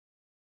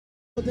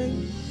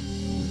building.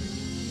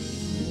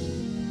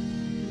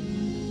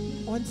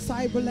 On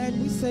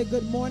Cyberland, we say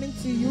good morning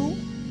to you.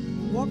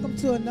 Welcome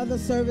to another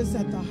service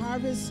at the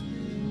Harvest.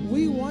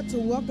 We want to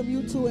welcome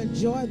you to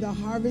enjoy the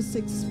Harvest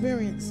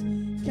experience.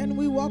 Can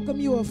we welcome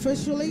you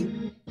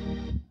officially?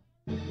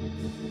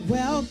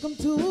 Welcome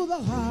to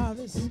the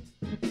Harvest.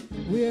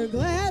 We're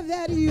glad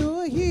that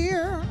you're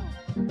here.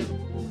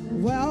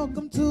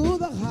 Welcome to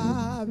the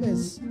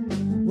Harvest,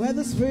 where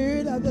the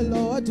Spirit of the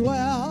Lord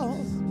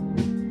dwells.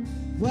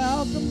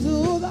 Welcome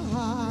to the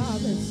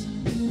harvest,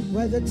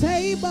 where the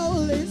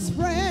table is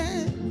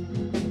spread.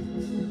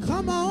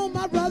 Come on,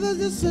 my brothers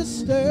and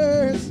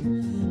sisters,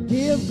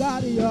 give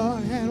God your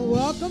hand.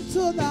 Welcome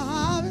to the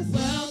harvest.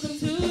 Welcome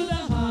to the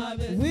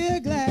harvest.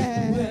 We're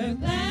glad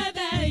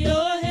that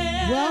you're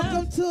here.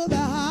 Welcome to the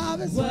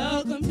harvest.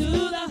 Welcome to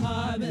the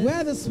harvest,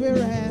 where the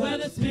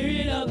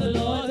Spirit of the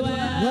Lord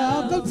dwells.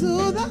 Welcome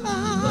to the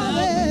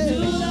harvest.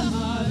 Welcome to the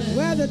harvest,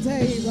 where the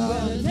table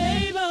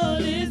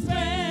is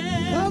spread.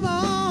 Come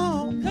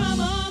on. Come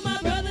on,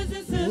 my brothers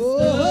and sisters.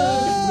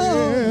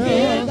 Oh,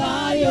 give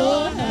God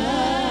your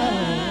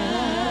hand.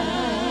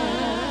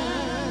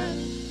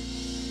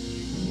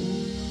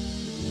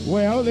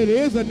 Well, it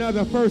is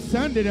another first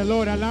Sunday the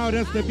Lord allowed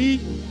us to be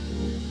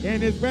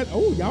in His breath.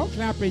 Oh, y'all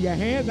clapping your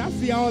hands. I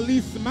see all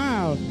these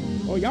smiles.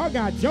 Oh, y'all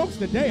got jokes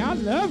today. I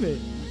love it.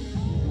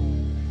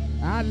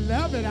 I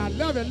love it. I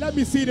love it. Let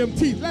me see them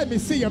teeth. Let me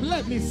see them.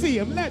 Let me see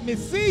them. Let me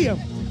see them.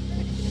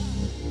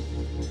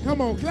 Come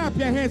on, clap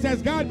your hands.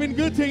 Has God been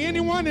good to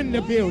anyone in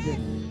the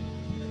building?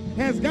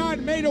 Has God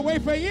made a way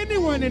for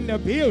anyone in the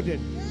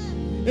building?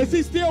 Is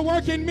He still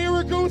working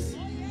miracles?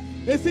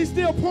 Is He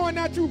still pouring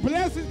out you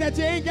blessings that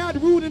you ain't got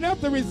rude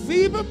enough to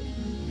receive them?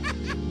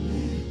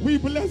 We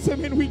bless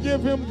Him and we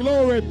give Him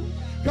glory.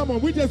 Come on,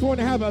 we just want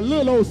to have a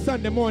little old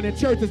Sunday morning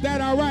church. Is that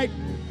all right?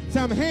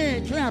 Some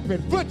hand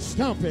clapping, foot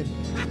stomping,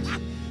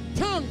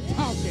 tongue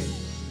talking,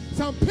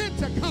 some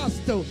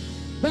Pentecostal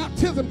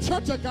baptism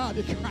Church of God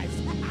in Christ.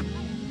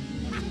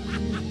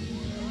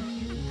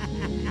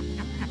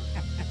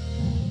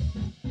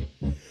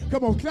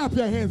 Come on, clap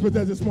your hands with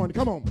us this morning.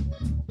 Come on.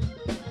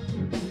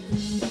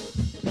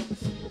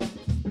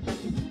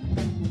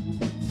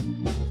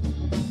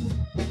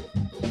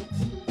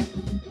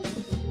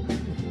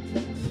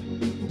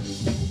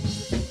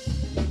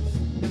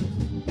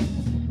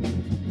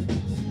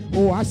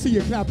 Oh, I see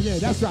you clapping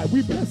hands. That's right.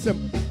 We bless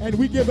Him and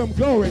we give Him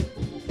glory.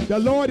 The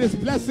Lord is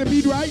blessing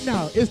me right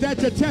now. Is that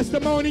your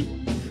testimony?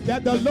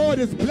 That the Lord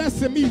is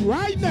blessing me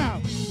right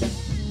now?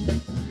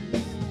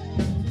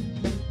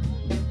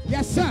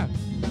 Yes, sir.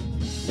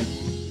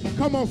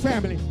 Come on,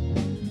 family.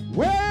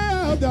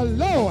 Well, the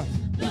Lord,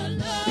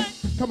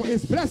 come on,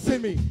 it's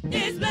blessing me.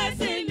 It's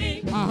blessing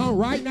me.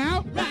 Right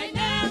now? Right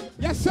now.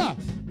 Yes, sir.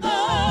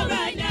 Oh,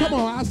 right now. Come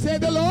on, I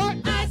said the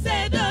Lord. I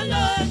said the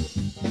Lord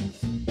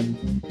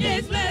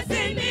is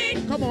blessing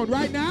me. Come on,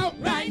 right now.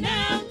 Right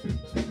now.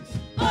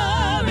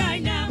 Oh,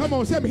 right now. Come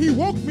on, say me. He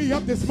woke me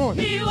up this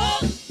morning. He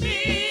woke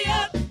me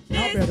up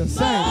I better this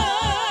sing.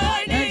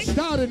 morning. And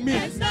started me.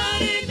 And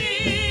started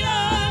me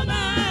on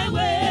my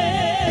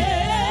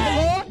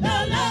way.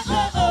 The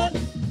Lord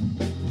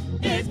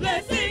is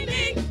blessing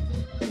me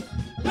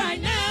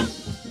right now.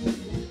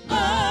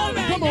 Oh,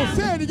 right Come now. on,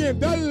 say it again.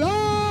 The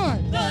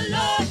Lord. The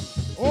Lord.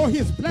 Oh,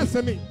 He's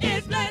blessing me.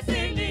 Is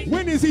blessing me.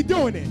 When is He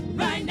doing it?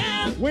 Right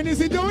now. When is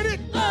He doing it?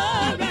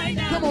 Oh, right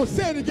now. Come on,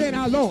 say it again,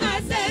 our Lord. I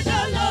said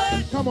the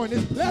Lord. Come on,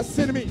 it's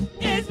blessing me.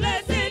 Is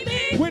blessing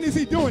me. When is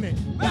He doing it?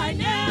 Right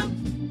now.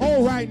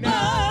 Oh, right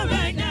now. Oh,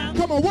 right now.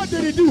 Come on, what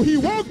did He do? He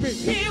woke me.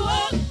 He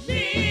woke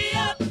me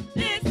up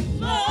this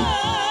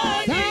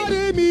morning.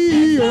 Started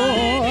me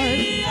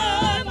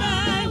on.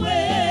 My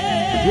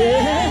way.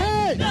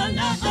 Yeah. The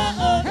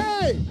Lord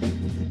Hey,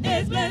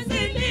 is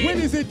blessing me. when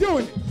is He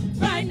doing it?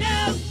 Right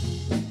now.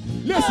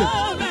 Listen,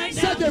 Oh, right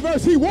now. second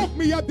verse, He woke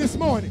me up this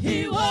morning.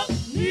 He woke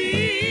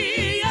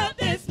me up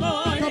this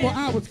morning. Come on,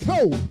 I was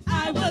cold.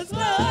 I was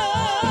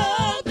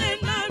clothed in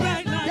my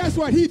right mind. Guess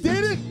what? He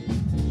did it.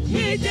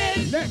 He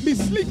did. Let me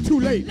sleep too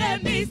late.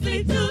 Let me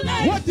sleep too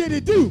late. What did He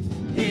do?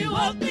 He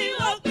woke me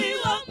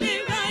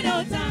right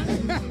on time.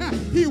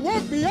 He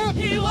woke me up.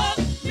 He woke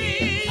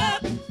me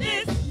up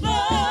this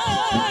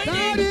morning.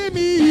 Started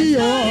me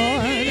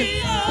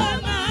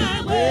on.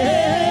 My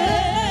way.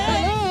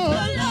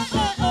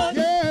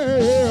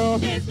 Yeah.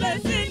 It's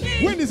blessing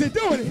me. When is He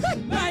doing it?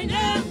 Right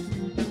now.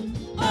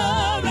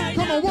 Oh, right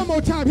Come now. on, one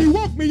more time. He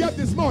woke me up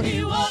this morning.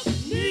 He woke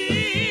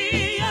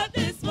me up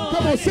this morning.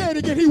 Come on, say it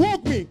again. He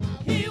woke me.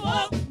 He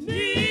woke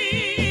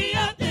me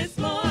up this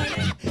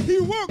morning. He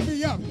woke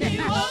me up. He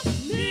woke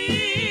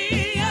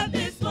me up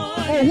this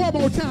morning. Oh, one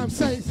more time,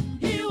 saints.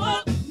 He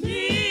woke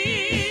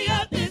me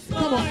up this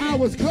morning. Come on, I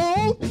was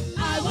cold.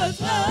 I was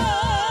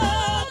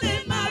clothed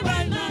in my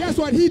right mind. Guess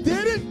what? He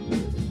did it.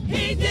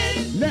 He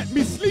did. Let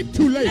me sleep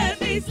too late. Let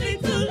me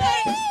sleep too late.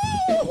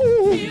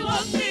 Ooh. He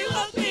woke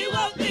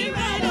me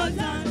right on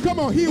time. Come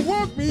on, He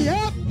woke me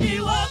up. He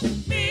woke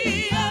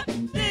me up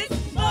this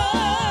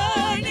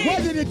morning.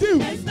 What did He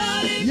do? And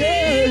started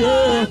Yeah, me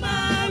yeah. on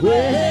my Well,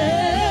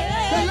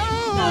 way. the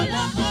Lord.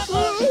 The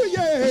Lord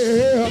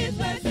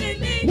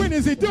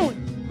is he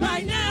doing?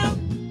 Right now.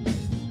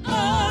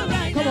 Oh,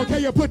 right now. Come on,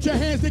 can you put your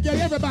hands together,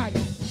 everybody?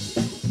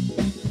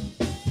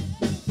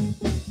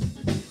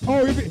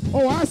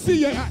 Oh, I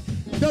see you.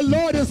 The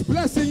Lord is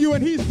blessing you,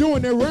 and he's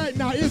doing it right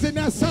now. Isn't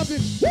that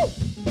something? Woo!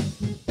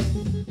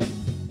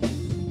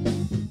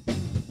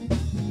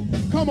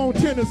 Come on,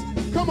 tenors.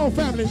 Come on,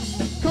 family.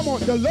 Come on,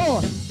 the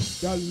Lord.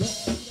 The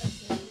Lord.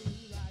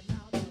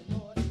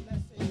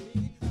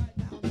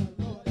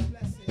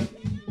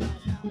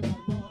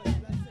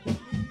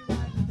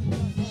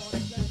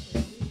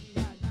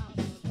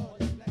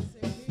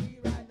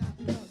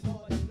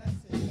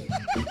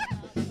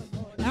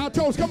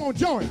 Altos, come on,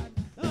 join.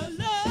 The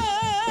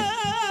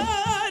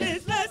Lord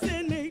is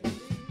blessing me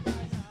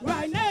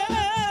right now.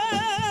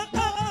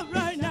 Oh,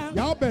 right now.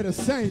 Y'all better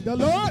sing. The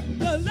Lord.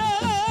 The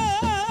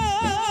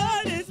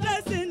Lord is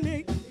blessing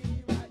me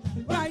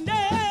right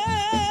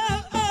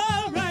now.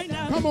 Oh, right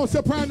now. Come on,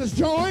 sopranos,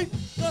 join.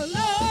 The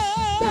Lord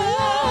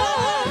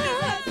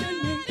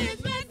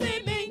is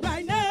blessing me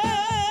right now.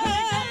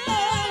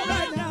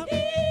 Right now.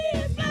 He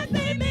is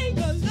blessing me.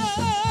 The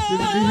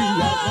Lord is blessing me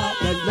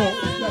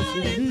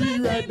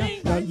right now.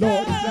 The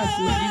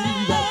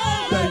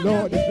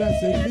Lord is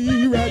blessing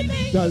me right now. The Lord is blessing me right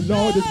now. The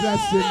Lord is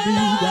blessing me right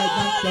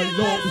now. The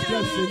Lord is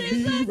blessing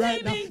me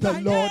right now. The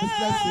Lord is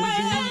blessing me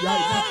right now.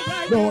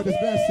 Lord is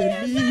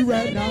blessing me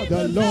right now.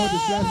 The Lord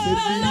is blessing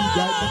me right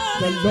now.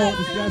 The Lord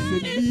is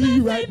blessing me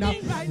right now.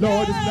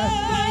 Lord is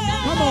blessing me.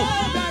 Come on.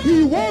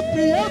 He woke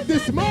me up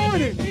this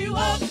morning. He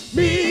woke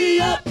Me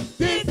up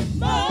this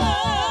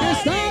morning. And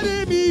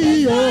started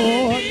me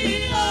on.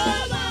 He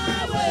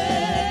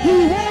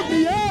woke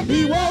me up.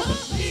 He woke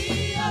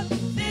me up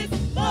this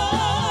and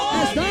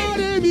morning.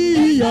 started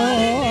me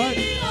on.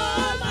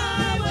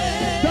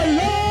 The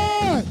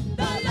Lord.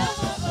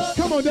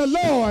 Come on, the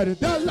Lord.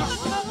 The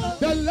Lord.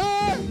 The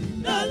Lord.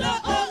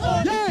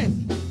 Yes.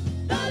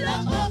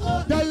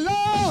 The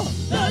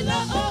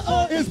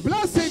Lord is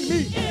blessing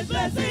me.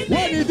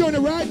 What are you doing it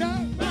right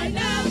now? Right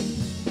now.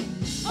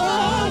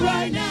 Oh,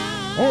 right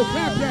now. Oh,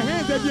 clap your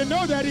hands if you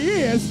know that he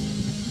is.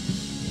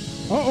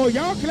 Uh-oh,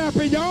 y'all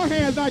clapping your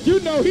hands like you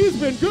know he's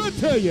been good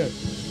to you.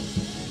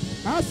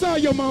 I saw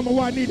your mama,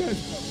 Juanita.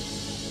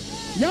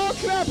 Y'all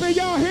clapping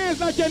your hands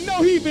like you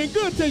know he's been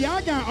good to you.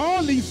 I got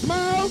all these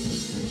smiles.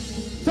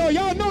 So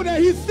y'all know that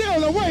he's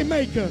still a way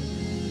maker.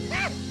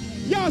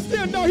 Y'all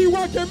still know he's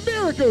working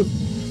miracles.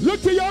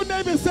 Look to your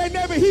neighbor and say,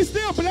 neighbor, he's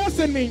still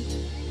blessing me.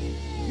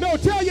 No,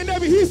 tell your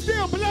neighbor, he's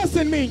still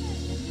blessing me.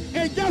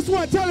 And guess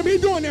what? Tell him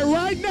he's doing it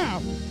right now.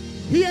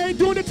 He ain't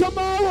doing it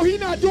tomorrow. He's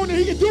not doing it.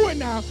 He can do it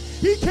now.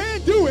 He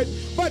can do it.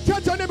 But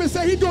touch your neighbor and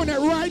say he's doing it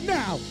right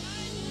now.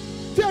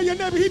 Tell your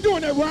neighbor he's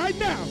doing it right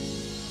now.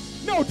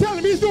 No, tell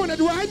him he's doing it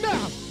right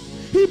now.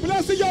 He's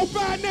blessing your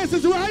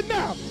finances right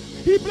now.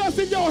 He's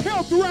blessing your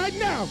health right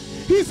now.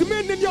 He's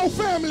mending your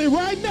family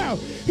right now.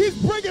 He's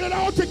bringing it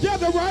all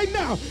together right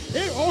now.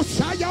 Hey,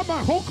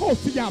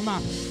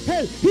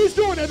 he's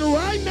doing it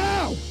right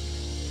now.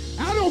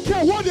 I don't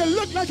care what it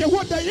looked like and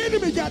what the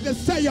enemy got to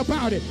say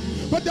about it.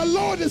 But the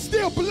Lord is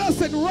still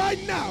blessing right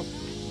now.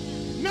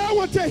 Now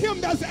unto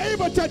him that's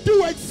able to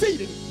do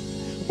exceeding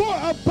more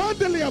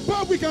abundantly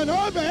above we can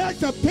ever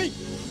ask or think,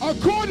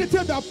 according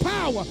to the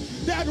power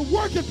that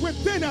worketh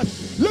within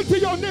us. Look to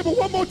your neighbor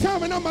one more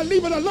time and I'm going to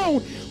leave it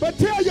alone. But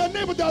tell your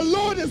neighbor the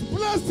Lord is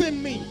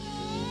blessing me.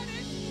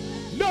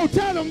 No,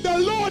 tell him the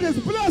Lord is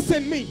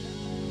blessing me.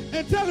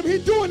 And tell him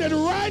he's doing it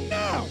right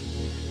now.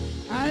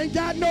 I ain't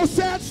got no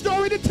sad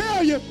story to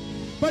tell you,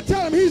 but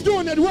tell him he's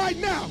doing it right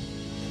now.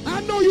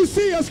 I know you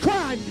see us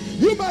crying.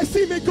 You might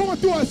see me going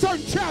through a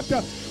certain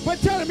chapter, but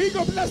tell him he's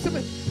going to bless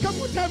me.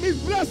 Come on, tell him he's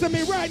blessing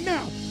me right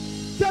now.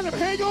 Tell him,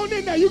 hang on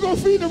in there. You're going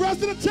to see the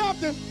rest of the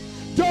chapter.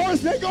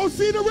 Doris, they going to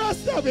see the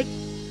rest of it.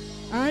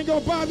 I ain't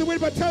going to bother with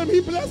it, but tell him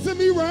he's blessing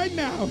me right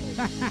now.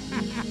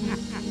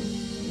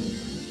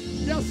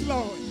 Yes,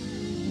 Lord.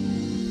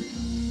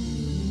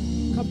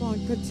 Come on,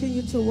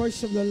 continue to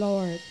worship the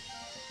Lord.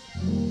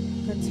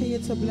 Continue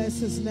to bless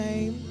his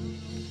name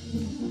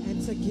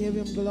and to give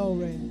him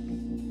glory.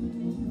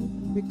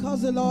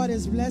 Because the Lord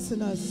is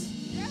blessing us,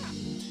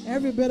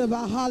 every bit of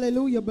our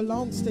hallelujah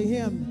belongs to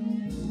him.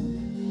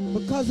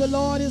 Because the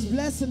Lord is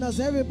blessing us,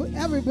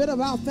 every bit of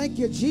our thank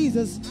you,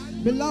 Jesus,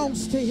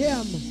 belongs to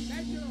him.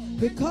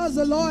 Because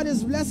the Lord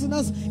is blessing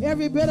us,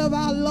 every bit of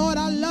our Lord,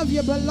 I love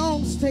you,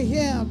 belongs to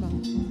him.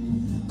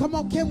 Come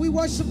on, can we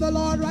worship the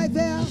Lord right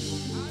there?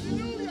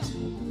 Hallelujah.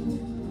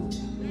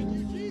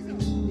 Thank you,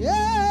 Jesus.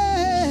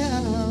 Yeah.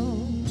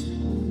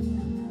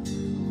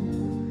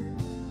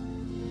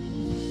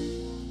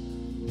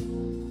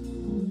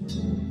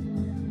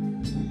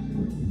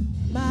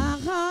 My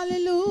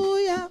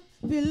hallelujah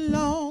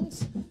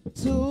belongs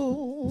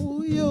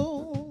to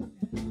you.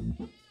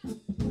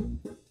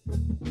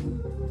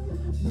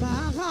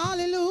 My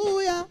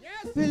hallelujah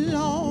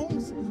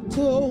belongs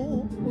to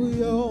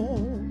you.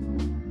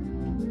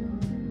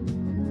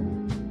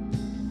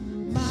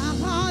 My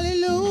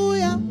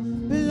hallelujah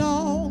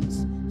belongs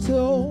to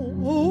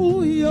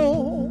you.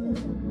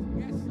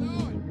 Yes,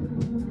 Lord.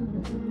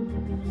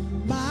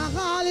 My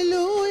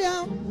hallelujah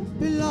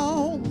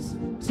belongs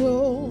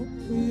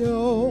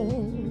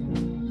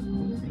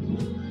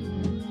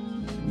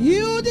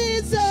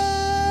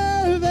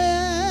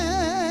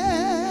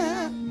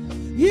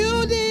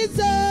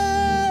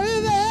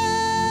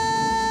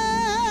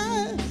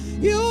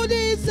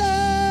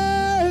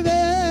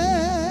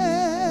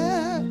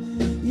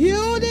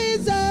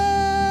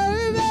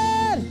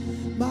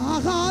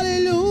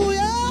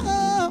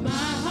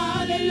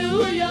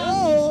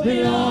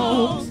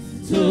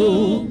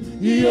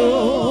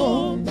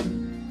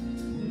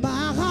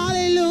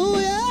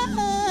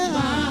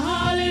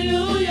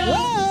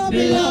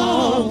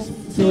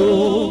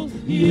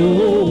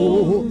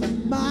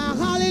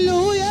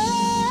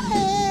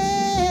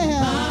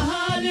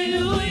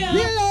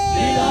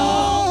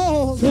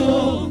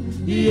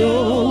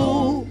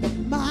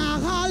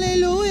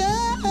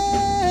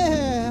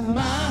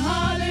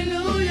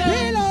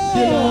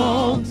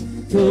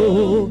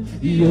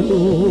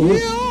you.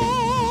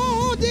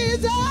 You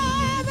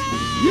deserve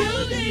it. You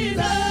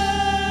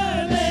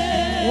deserve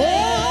it.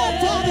 Oh,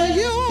 Father,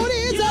 you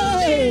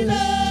deserve it.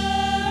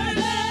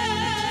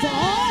 For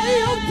all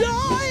you've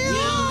done,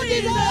 you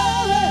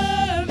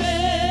deserve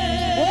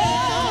it. Oh,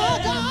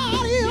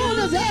 God, you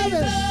deserve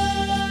it.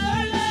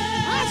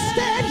 I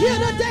stand here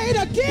today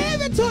to give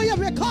it to you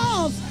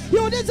because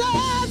you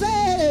deserve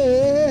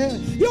it.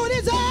 You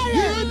deserve it.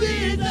 You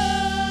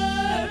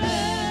deserve it.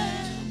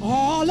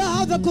 All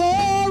of the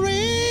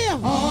glory,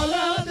 All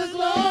of the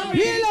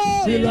glory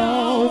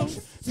belongs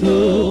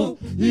to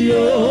you.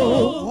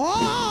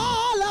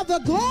 all of the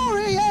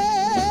glory,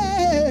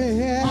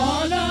 yeah.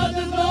 All of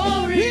the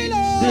glory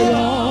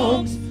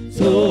belongs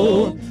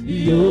to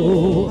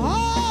you.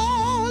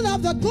 all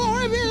of the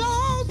glory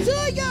belongs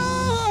to you.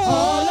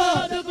 All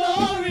of the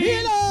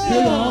glory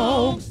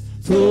belongs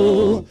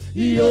to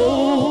you.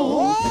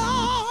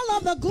 all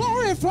of the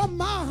glory from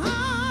my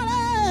heart,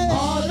 yeah.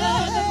 All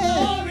of the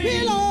glory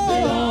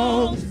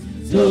belongs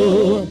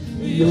to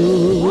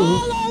you.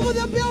 all over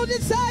the building.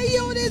 Say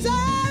you deserve it.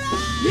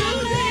 You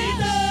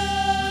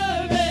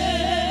deserve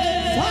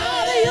it.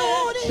 Father, you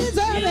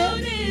deserve You it.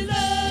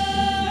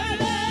 deserve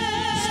it.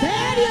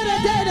 Stand here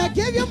today to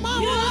give you my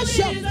You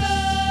worship.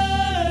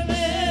 deserve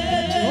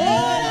it.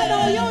 Oh, I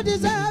know you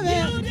deserve it.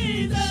 You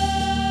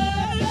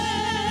deserve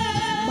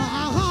it. My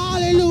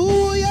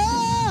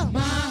hallelujah My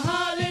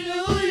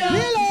hallelujah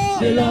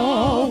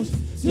belongs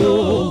to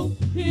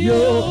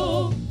you.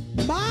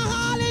 My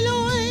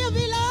hallelujah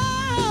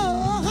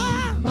belongs.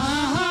 My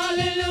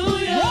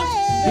hallelujah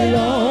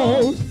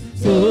belongs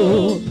to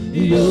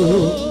you.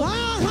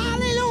 My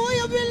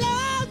hallelujah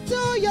belongs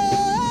to you.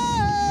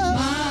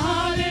 My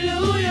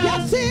hallelujah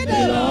Yes, it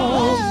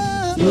belongs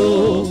does. to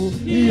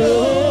you.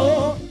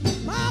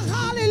 My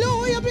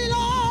hallelujah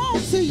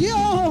belongs to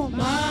you.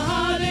 My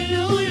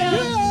hallelujah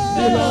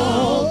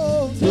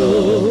belongs to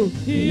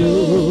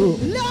you.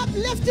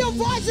 Lift your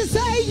voice and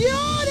say you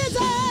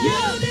deserve.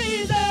 You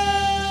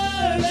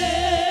deserve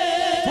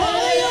it.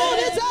 Father, you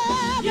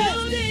deserve it. You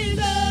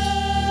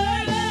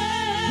deserve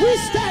it. We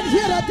stand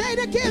here today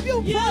to give you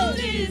You praise.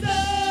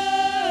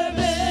 deserve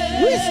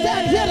it. We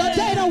stand here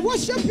today to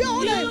worship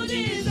your You name.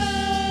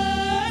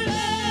 deserve it.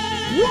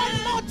 One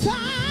more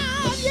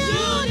time, you You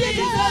deserve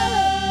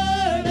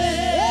deserve it.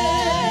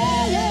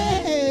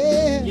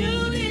 it.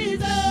 You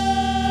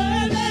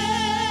deserve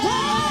it.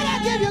 God, I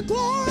give you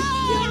glory.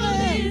 You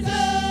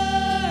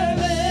deserve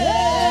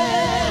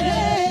Yeah.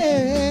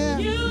 it.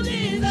 You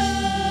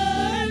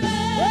deserve it.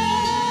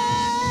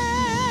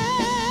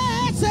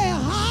 Say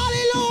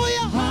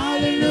hallelujah.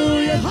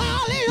 Hallelujah.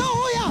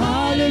 Hallelujah.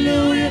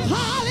 Hallelujah.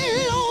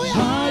 Hallelujah.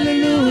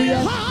 Hallelujah.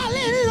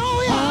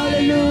 Hallelujah.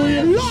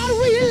 Hallelujah. Lord,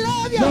 we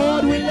love you.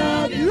 Lord, we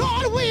love you.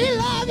 Lord, we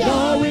love you.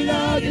 Lord, we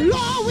love you.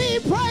 Lord, we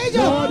praise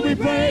you. Lord, we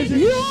praise you.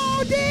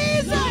 You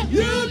deserve.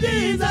 You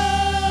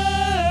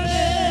deserve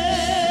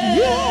it.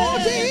 You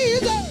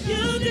deserve.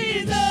 You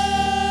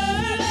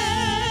deserve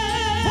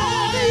it.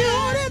 Father, you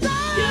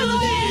deserve. You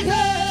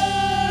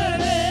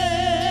deserve it.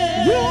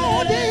 You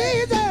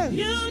deserve.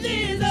 You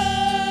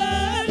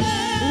deserve it.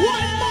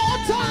 One more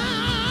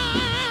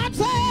time.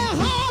 Say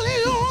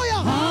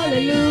hallelujah.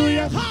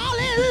 Hallelujah.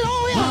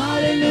 Hallelujah.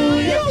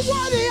 Hallelujah. You're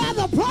worthy of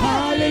the praise.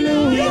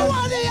 Hallelujah. You're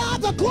worthy of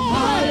the glory.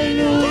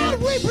 Hallelujah. God,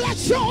 we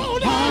bless your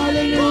name.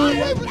 Hallelujah. God,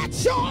 we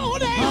bless your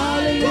name.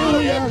 Hallelujah. God,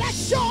 we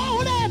bless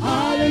your name.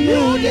 Hallelujah.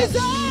 You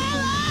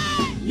deserve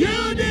it. You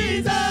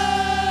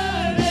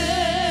deserve it.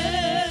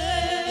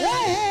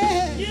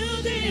 Yeah. You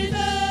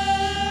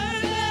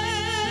deserve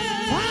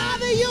it.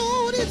 Father, you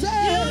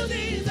deserve You it.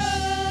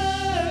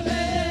 deserve it.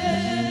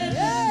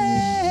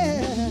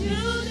 Yeah.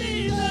 You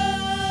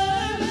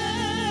deserve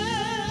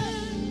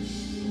it.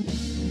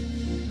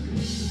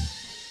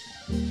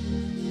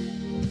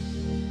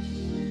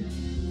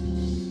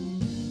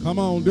 Come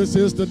on, this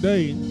is the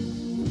day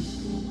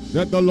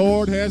that the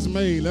Lord has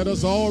made. Let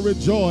us all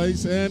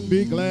rejoice and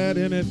be glad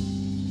in it.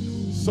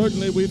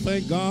 Certainly we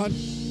thank God,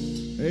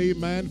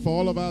 amen, for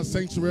all of our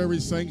sanctuary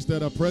saints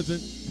that are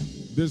present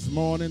this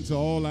morning, to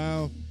all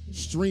our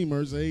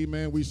streamers,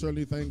 amen. We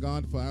certainly thank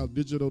God for our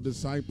digital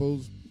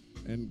disciples.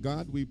 And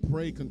God, we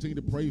pray, continue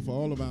to pray for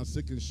all of our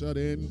sick and shut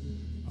in.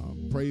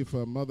 Pray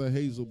for Mother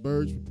Hazel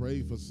Birch. We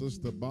pray for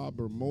Sister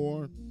Barbara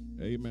Moore.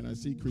 Amen. I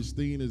see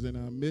Christine is in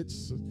our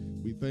midst.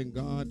 We thank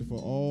God for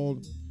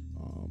all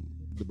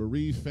the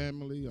bereaved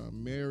family.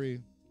 Mary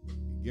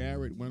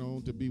Garrett went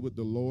on to be with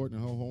the Lord, and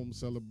her home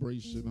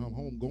celebration, her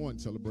homegoing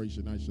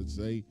celebration, I should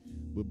say,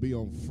 will be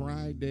on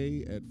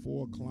Friday at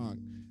 4 o'clock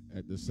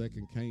at the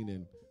Second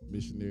Canaan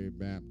Missionary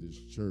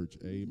Baptist Church.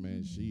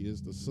 Amen. She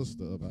is the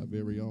sister of our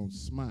very own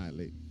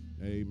Smiley.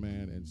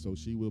 Amen. And so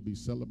she will be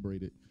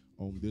celebrated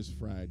on this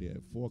Friday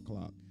at 4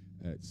 o'clock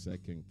at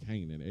Second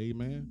Canaan.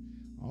 Amen.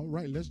 All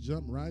right, let's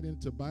jump right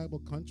into Bible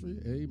country.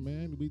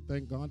 Amen. We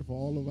thank God for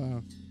all of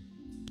our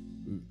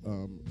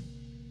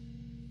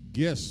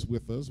guests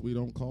with us. We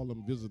don't call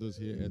them visitors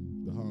here at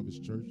the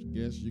Harvest Church.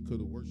 Guests, you could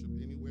have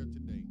worshiped anywhere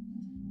today,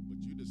 but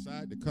you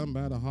decided to come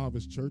by the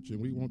Harvest Church, and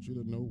we want you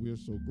to know we're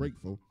so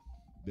grateful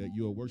that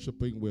you are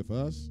worshiping with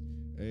us.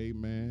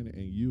 Amen.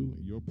 And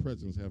your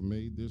presence have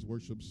made this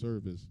worship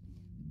service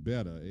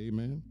better.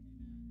 Amen.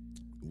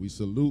 We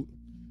salute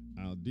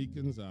our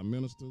deacons, our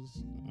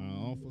ministers,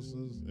 our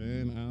officers,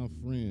 and our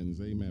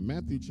friends. Amen.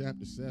 Matthew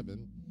chapter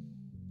 7.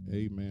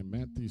 Amen.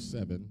 Matthew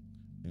 7.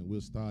 And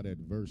we'll start at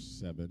verse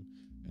 7.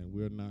 And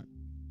we're not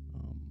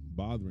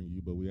bothering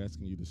you, but we're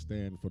asking you to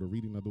stand for the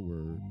reading of the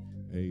word.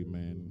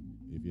 Amen.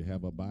 If you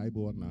have a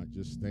Bible or not,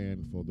 just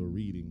stand for the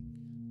reading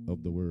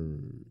of the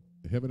word.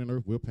 Heaven and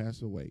earth will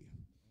pass away,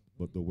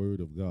 but the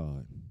word of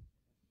God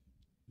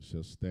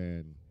shall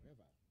stand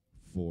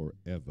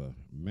forever.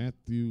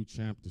 Matthew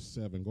chapter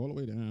 7. Go all the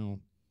way down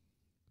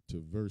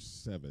to verse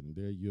 7.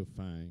 There you'll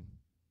find,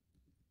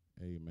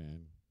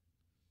 amen,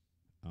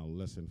 our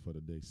lesson for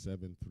the day,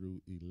 7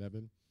 through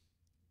 11.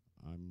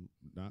 I'm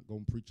not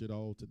going to preach it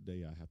all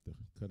today. I have to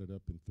cut it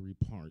up in 3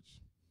 parts.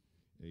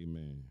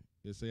 Amen.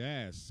 It says,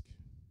 ask,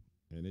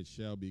 and it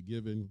shall be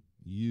given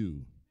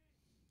you.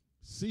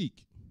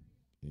 Seek,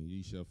 and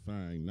ye shall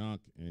find. Knock,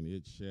 and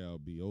it shall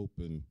be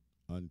open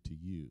unto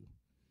you.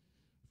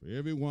 For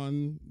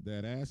everyone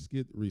that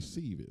asketh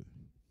receiveth,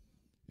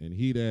 and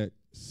he that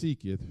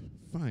seeketh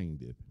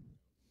findeth.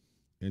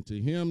 And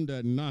to him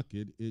that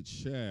knocketh it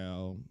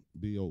shall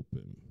be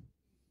open.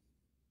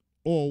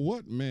 Or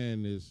what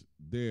man is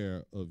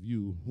there of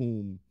you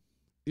whom,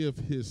 if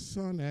his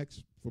son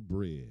asks for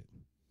bread,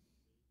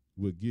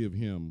 will give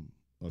him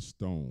a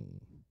stone?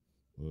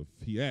 Or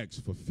if he asks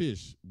for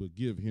fish, will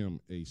give him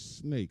a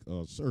snake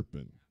or a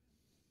serpent?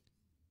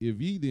 If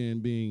ye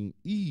then, being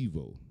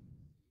evil,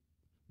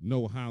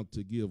 know how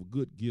to give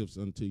good gifts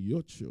unto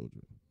your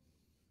children,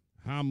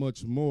 how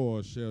much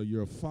more shall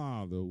your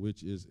Father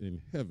which is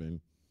in heaven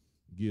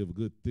give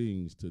good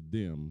things to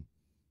them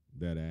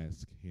that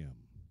ask him?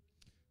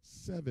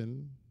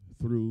 7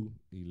 through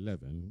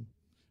 11,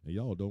 and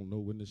y'all don't know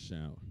when to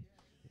shout.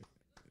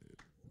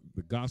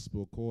 The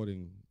gospel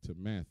according to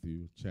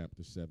Matthew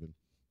chapter 7.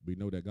 We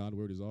know that God's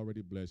word is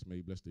already blessed. May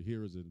he bless the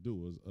hearers and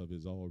doers of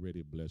his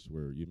already blessed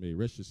word. You may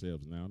rest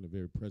yourselves now in the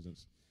very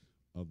presence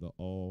of the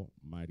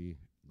Almighty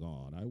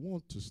God. I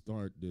want to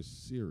start this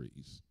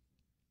series,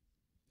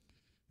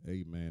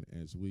 amen,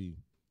 as we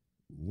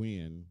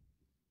win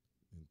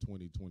in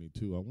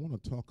 2022. I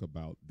want to talk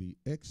about the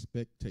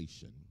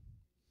expectation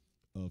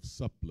of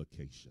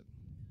supplication.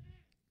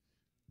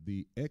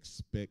 The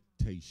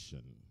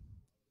expectation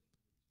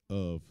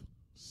of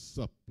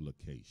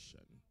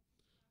supplication.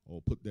 Or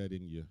put that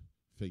in your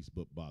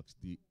Facebook box.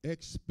 The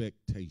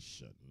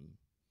expectation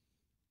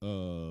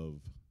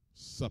of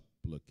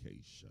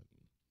supplication.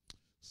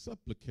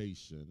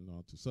 Supplication,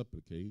 or to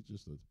supplicate,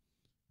 just a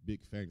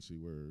big fancy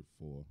word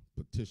for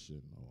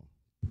petition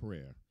or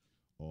prayer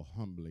or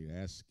humbly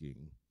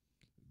asking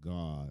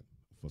God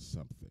for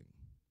something.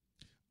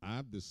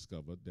 I've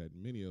discovered that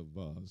many of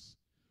us,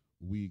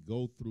 we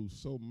go through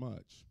so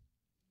much,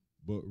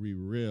 but we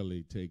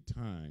rarely take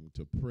time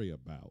to pray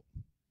about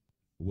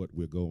what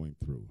we're going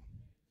through.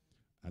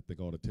 I think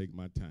I ought to take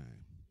my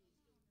time.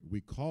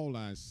 We call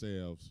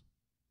ourselves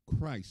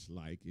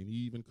Christ-like and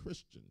even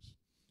Christians.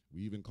 We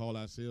even call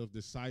ourselves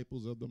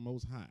disciples of the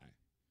Most High.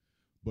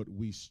 But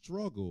we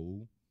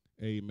struggle,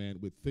 amen,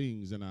 with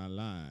things in our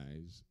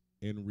lives,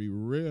 and we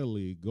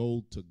rarely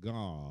go to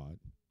God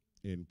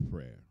in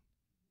prayer.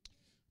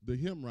 The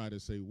hymn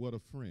writers say, what a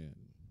friend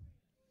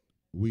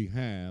we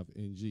have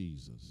in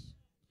Jesus.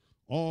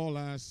 All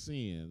our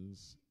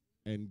sins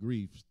and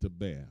griefs to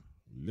bear.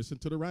 Listen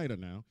to the writer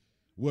now.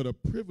 What a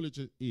privilege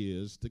it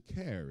is to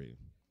carry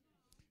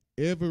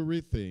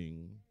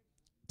everything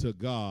to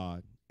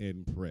God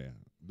in prayer.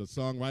 The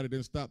songwriter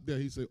didn't stop there.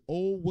 He said,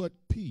 oh, what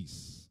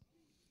peace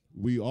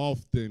we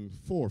often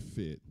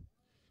forfeit.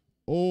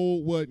 Oh,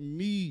 what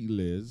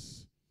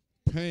needless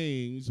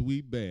pains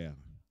we bear.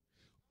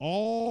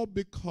 All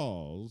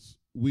because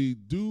we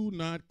do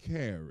not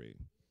carry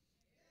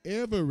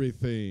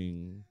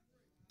everything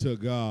to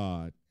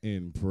God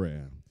in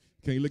prayer.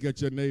 Can you look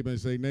at your neighbor and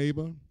say,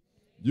 neighbor,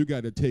 you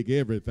got to take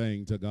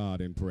everything to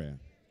God in prayer.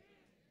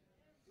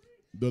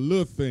 The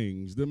little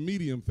things, the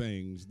medium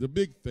things, the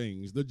big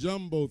things, the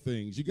jumbo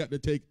things, you got to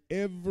take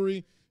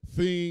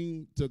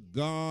everything to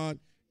God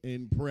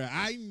in prayer.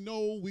 I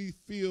know we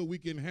feel we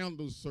can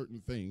handle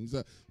certain things,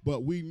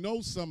 but we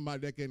know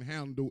somebody that can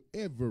handle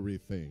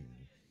everything.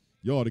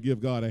 You ought to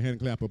give God a hand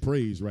clap of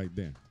praise right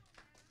there.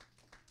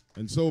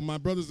 And so, my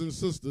brothers and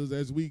sisters,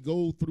 as we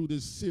go through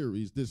this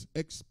series,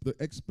 the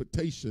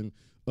expectation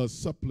of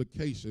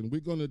supplication,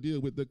 we're going to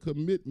deal with the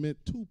commitment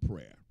to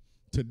prayer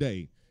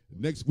today.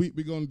 Next week,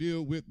 we're going to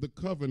deal with the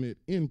covenant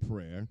in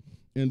prayer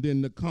and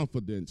then the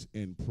confidence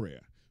in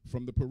prayer.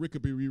 From the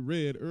pericope we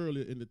read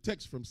earlier in the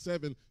text from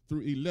 7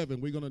 through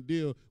 11, we're going to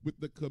deal with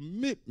the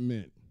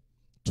commitment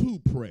to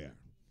prayer,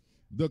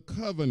 the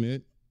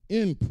covenant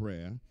in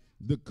prayer,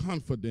 the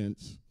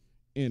confidence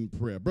in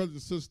prayer. Brothers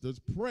and sisters,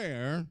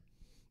 prayer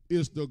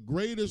is the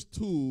greatest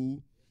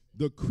tool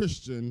the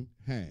Christian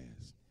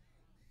has.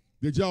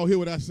 Did y'all hear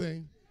what I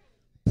say?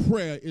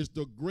 Prayer is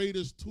the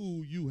greatest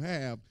tool you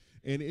have,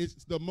 and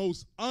it's the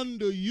most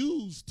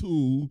underused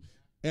tool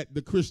at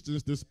the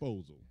Christian's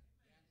disposal.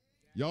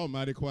 Y'all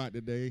mighty quiet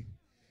today.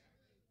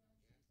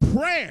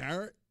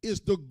 Prayer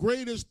is the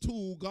greatest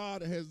tool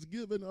God has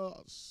given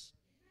us.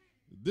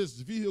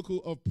 This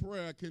vehicle of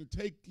prayer can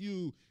take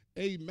you,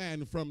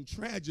 amen, from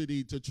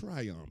tragedy to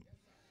triumph.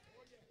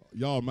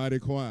 Y'all mighty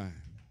quiet.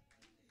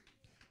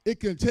 It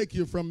can take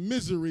you from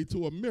misery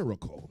to a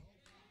miracle.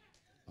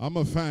 I'm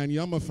going to find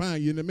you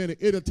in a minute.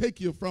 It'll take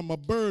you from a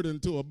burden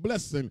to a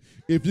blessing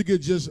if you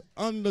could just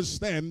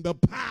understand the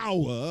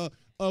power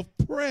of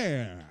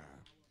prayer.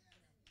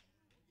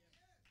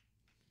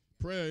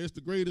 Prayer is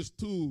the greatest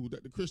tool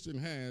that the Christian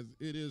has.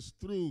 It is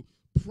through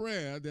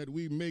prayer that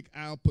we make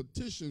our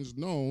petitions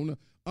known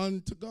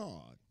unto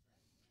God.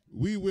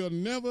 We will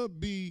never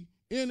be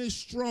any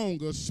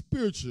stronger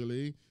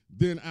spiritually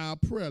than our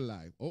prayer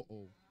life.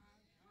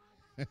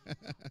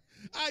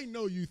 I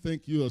know you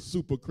think you're a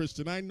super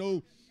Christian. I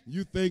know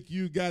you think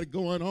you got it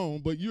going on,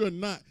 but you're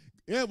not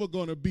ever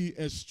going to be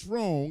as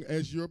strong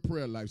as your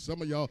prayer life.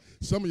 Some of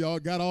y'all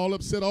got all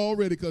upset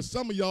already because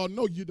some of y'all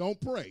know you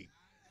don't pray.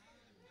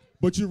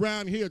 But you're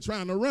around here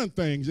trying to run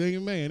things.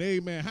 Amen.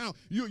 Amen. How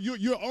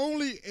you're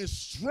only as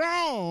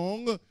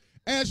strong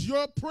as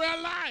your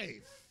prayer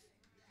life.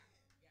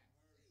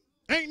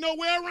 Ain't no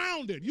way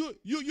around it.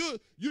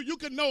 You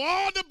can know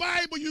all the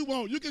Bible you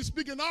want. You can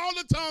speak in all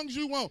the tongues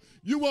you want.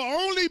 You will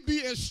only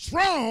be as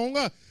strong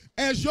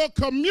as you're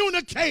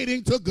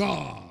communicating to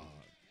God.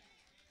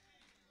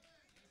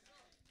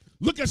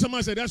 Look at somebody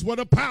and say, that's where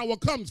the power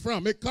comes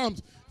from. It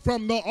comes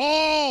from the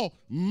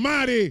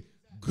Almighty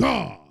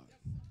God.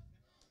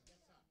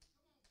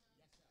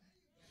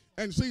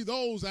 And see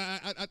those, do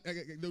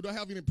I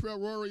have any prayer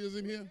warriors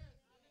in here?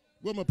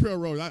 Where my prayer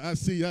warriors? I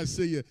see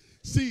you.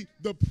 See,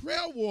 the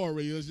prayer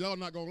warriors, y'all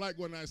not going to like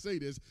when I say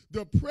this,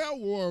 the prayer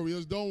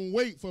warriors don't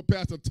wait for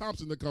Pastor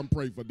Thompson to come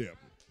pray for them.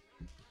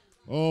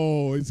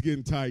 Oh, it's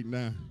getting tight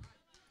now.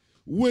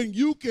 When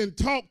you can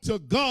talk to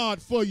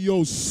God for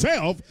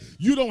yourself,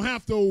 you don't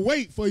have to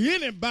wait for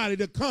anybody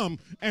to come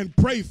and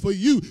pray for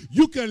you.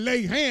 You can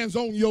lay hands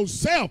on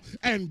yourself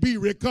and be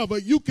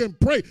recovered. You can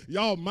pray.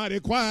 Y'all mighty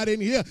quiet in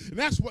here. And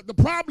that's what the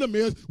problem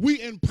is.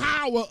 We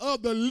empower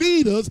other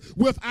leaders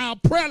with our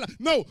prayer life.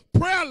 No,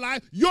 prayer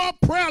life, your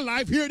prayer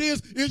life, here it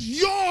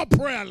is your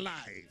prayer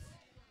life.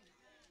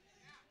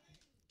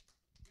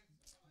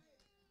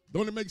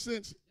 Don't it make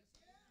sense?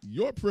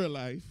 Your prayer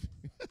life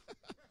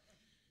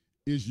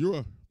is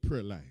your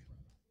prayer life.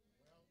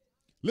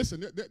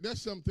 Listen,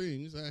 there's some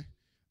things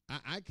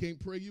I can't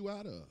pray you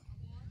out of.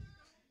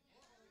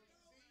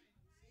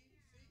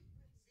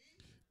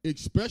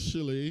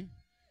 Especially,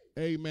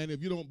 amen,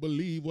 if you don't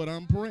believe what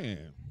I'm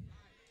praying.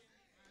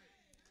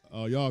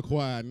 Oh, y'all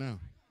quiet now.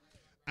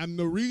 And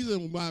the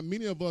reason why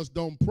many of us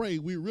don't pray,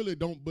 we really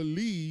don't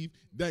believe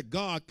that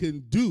God can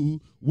do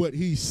what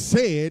he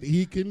said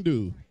he can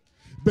do.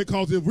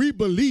 Because if we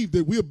believe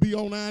that we'll be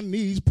on our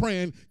knees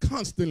praying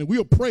constantly,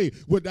 we'll pray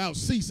without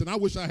ceasing. I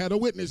wish I had a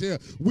witness here.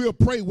 We'll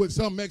pray with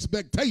some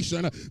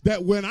expectation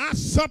that when I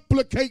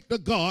supplicate to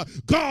God,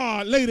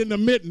 God late in the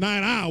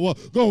midnight hour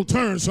gonna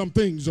turn some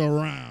things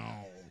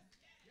around.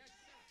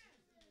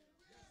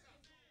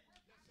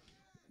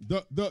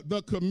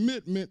 The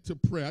commitment to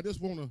prayer. I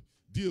just want to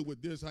deal with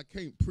this. I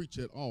can't preach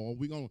at all.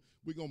 We're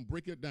gonna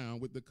break it down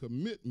with the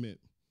commitment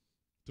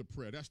to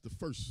prayer. That's the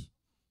first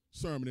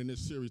sermon in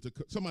this series.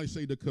 Somebody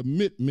say the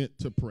commitment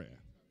to prayer.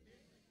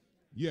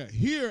 Yeah,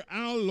 here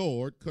our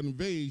Lord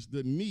conveys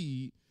the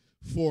need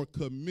for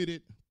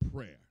committed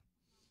prayer.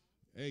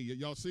 Hey,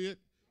 y'all see it?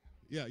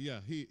 Yeah.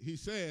 He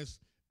says,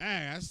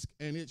 ask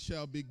and it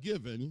shall be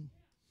given.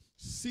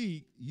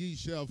 Seek ye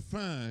shall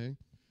find.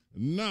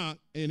 Knock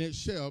and it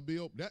shall be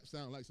opened. That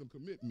sounds like some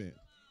commitment.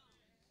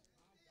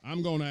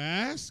 I'm going to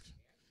ask,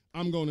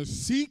 I'm going to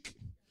seek,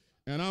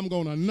 and I'm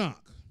going to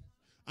knock.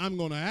 I'm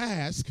going to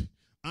ask,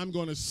 I'm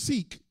going to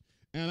seek,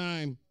 and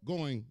I'm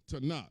going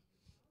to knock.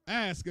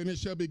 Ask, and it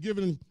shall be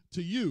given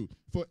to you.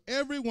 For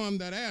everyone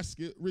that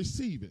asketh,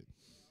 receive it.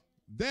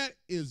 That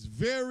is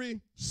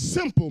very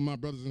simple, my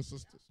brothers and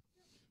sisters,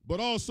 but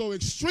also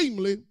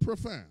extremely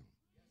profound.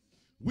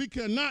 We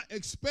cannot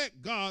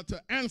expect God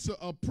to answer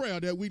a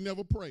prayer that we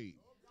never prayed.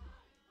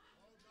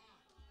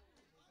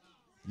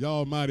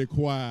 Y'all mighty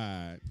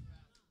quiet.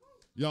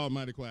 Y'all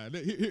mighty quiet.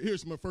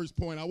 Here's my first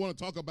point. I want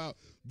to talk about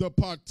the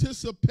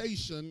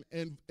participation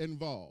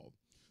involved.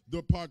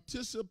 The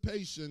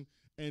participation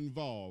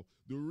involved.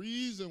 The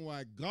reason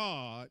why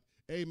God,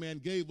 amen,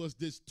 gave us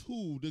this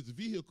tool, this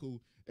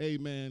vehicle,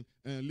 amen,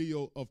 and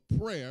Leo, of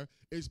prayer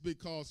is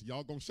because,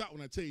 y'all going to shout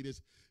when I tell you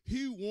this,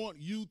 he wants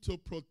you to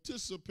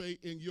participate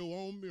in your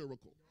own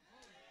miracle.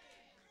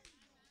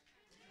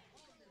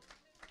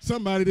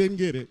 Somebody didn't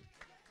get it.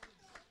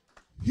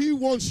 He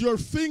wants your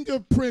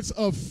fingerprints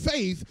of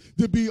faith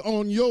to be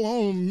on your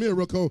own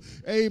miracle.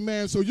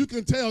 Amen. So you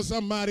can tell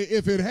somebody,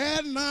 if it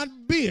had not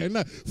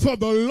been for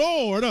the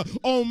Lord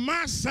on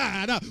my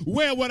side,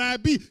 where would I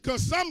be?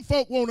 Because some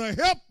folk want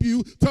to help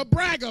you to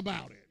brag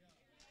about it.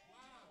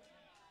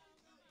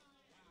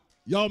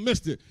 Y'all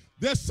missed it.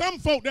 There's some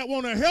folk that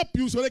want to help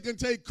you so they can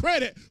take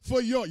credit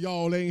for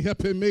y'all ain't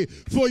helping me,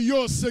 for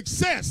your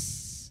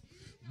success.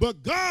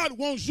 But God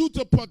wants you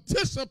to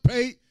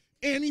participate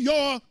in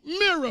your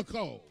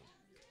miracle.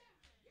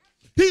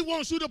 He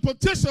wants you to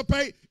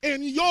participate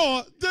in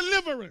your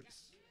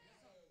deliverance.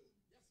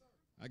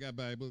 I got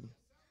Bible.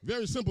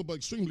 Very simple but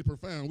extremely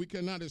profound. We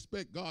cannot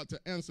expect God to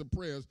answer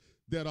prayers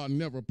that are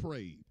never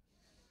prayed.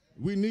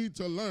 We need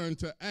to learn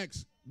to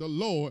ask the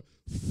Lord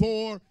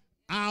for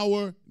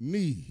our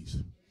needs.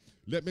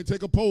 Let me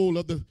take a poll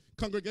of the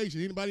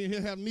congregation. Anybody in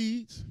here have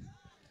needs?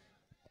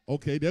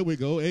 Okay, there we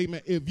go.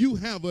 Amen. If you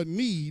have a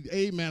need,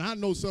 amen, I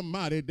know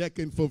somebody that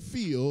can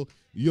fulfill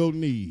your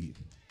need.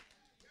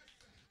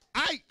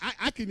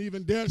 I can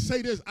even dare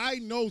say this. I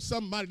know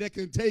somebody that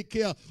can take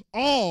care of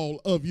all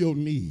of your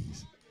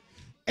needs.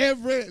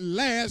 Every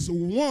last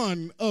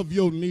one of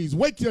your needs.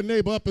 Wake your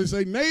neighbor up and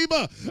say,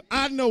 neighbor,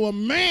 I know a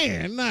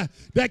man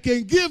that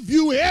can give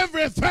you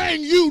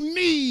everything you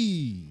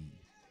need.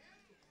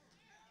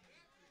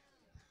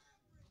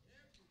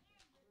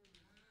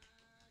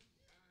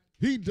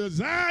 He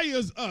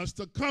desires us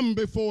to come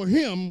before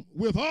him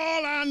with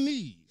all our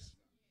needs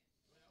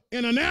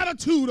in an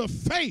attitude of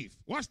faith.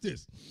 Watch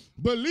this.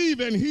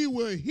 Believing he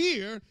will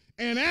hear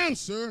and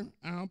answer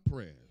our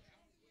prayers.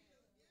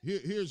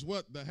 Here's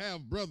what the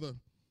half-brother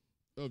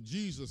of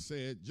Jesus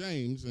said,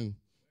 James, in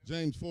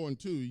James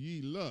 4:2,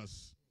 ye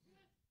lust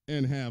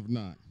and have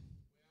not.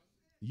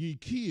 Ye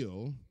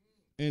kill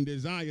and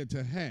desire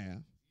to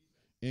have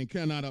and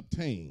cannot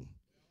obtain.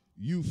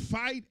 You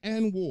fight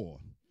and war,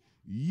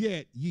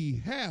 yet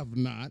ye have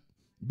not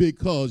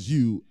because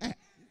you ask.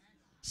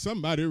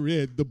 Somebody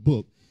read the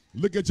book.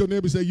 Look at your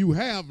neighbor and say, you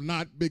have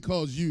not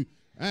because you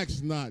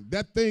ask not.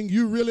 That thing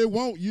you really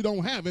want, you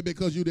don't have it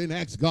because you didn't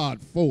ask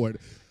God for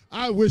it.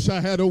 I wish I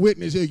had a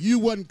witness here. You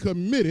wasn't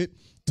committed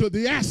to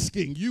the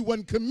asking. You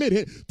wasn't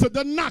committed to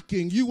the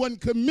knocking. You wasn't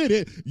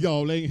committed,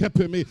 y'all ain't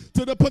helping me,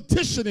 to the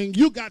petitioning.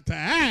 You got to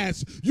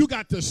ask. You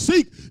got to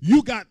seek.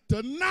 You got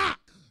to knock.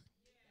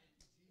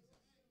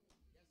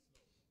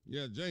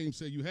 Yeah, James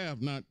said you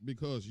have not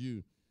because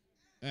you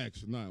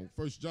ask not.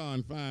 1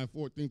 John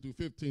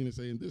 5:14-15 is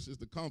saying this is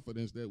the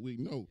confidence that we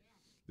know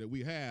that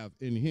we have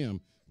in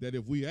him, that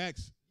if we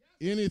ask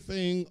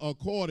anything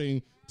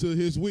according to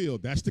his will,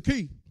 that's the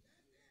key.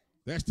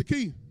 That's the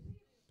key.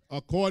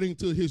 According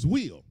to his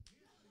will.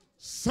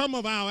 Some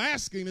of our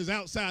asking is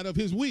outside of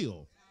his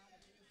will.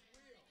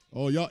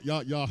 Oh, y'all.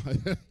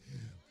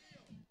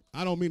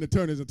 I don't mean to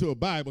turn this into a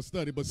Bible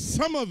study, but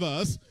some of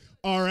us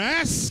are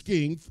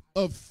asking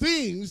of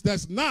things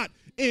that's not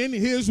in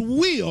his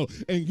will.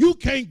 And you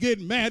can't get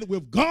mad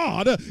with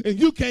God, and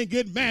you can't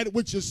get mad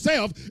with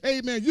yourself.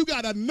 Amen. You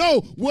got to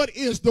know what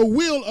is the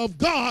will of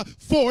God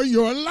for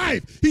your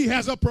life. He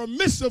has a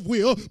permissive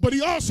will, but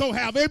he also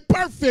have a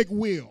perfect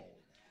will.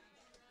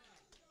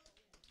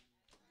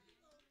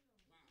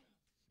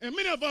 And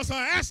many of us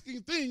are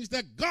asking things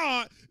that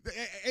God,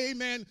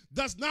 amen,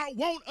 does not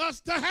want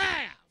us to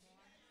have.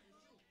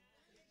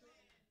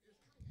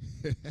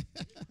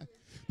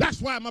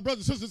 That's why, my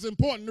brothers and sisters, it's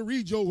important to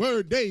read your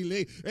word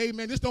daily.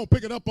 Amen. Just don't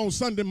pick it up on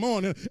Sunday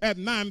morning at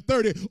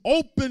 9:30.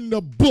 Open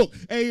the book,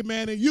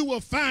 amen, and you will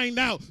find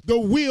out the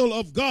will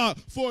of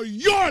God for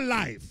your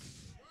life.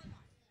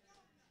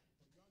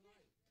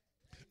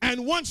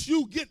 And once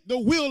you get the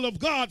will of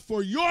God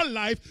for your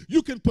life,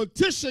 you can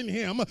petition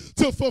him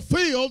to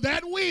fulfill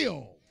that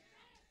will.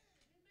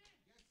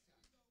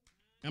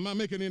 Am I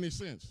making any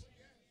sense?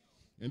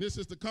 And this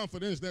is the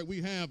confidence that we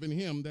have in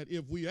him, that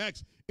if we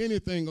ask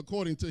anything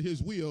according to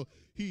his will,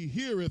 he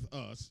heareth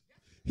us.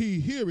 He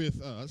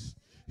heareth us.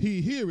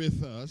 He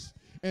heareth us.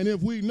 And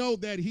if we know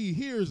that he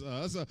hears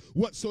us,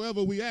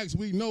 whatsoever we ask,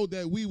 we know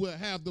that we will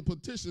have the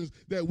petitions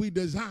that we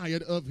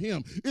desired of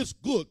him. It's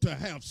good to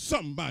have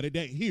somebody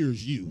that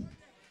hears you.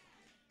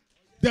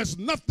 There's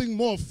nothing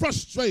more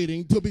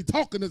frustrating to be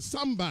talking to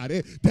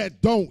somebody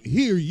that don't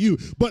hear you.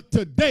 But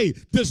today,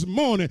 this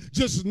morning,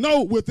 just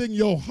know within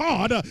your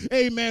heart,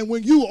 amen,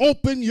 when you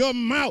open your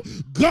mouth,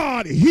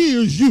 God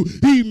hears you.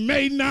 He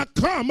may not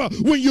come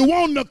when you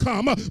want to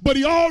come, but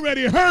he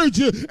already heard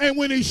you. And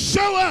when he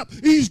show up,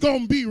 he's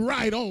going to be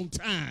right on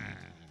time.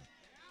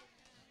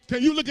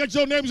 Can you look at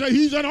your neighbor and say,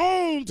 he's an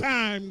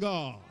on-time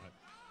God?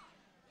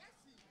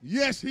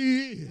 Yes,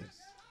 he is.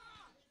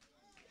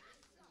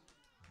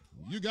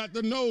 You got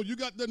to know, you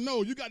got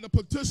to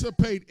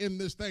participate in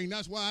this thing.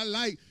 That's why I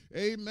like,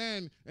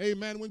 amen,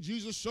 when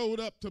Jesus showed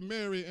up to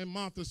Mary and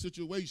Martha's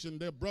situation,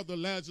 their brother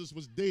Lazarus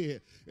was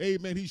dead.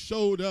 Amen. He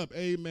showed up.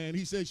 Amen.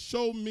 He said,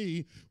 show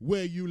me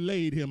where you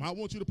laid him. I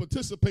want you to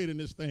participate in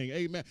this thing.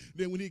 Amen.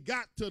 Then when he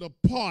got to the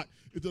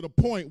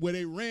point where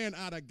they ran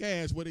out of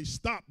gas, where they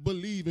stopped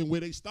believing,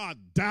 where they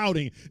started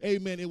doubting,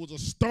 amen, it was a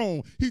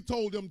stone. He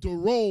told them to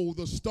roll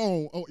the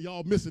stone. Oh,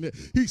 y'all missing it.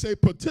 He said,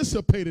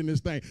 participate in this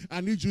thing. I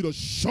need you to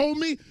show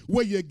me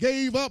where you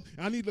gave up.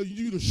 I need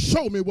you to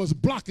show me what's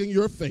blocking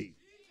your faith.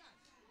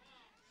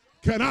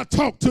 Can I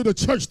talk to the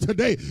church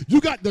today?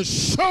 You got to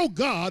show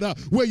God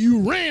where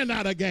you ran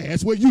out of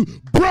gas, where you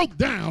broke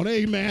down,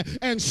 amen,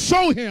 and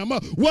show him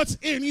what's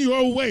in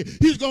your way.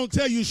 He's going to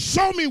tell you,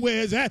 show me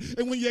where it's at,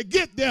 and when you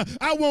get there,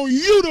 I want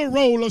you to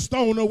roll a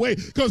stone away,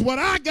 because what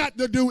I got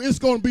to do is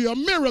going to be a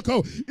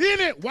miracle in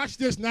it. Watch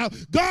this now.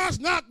 God's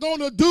not going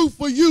to do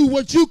for you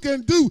what you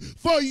can do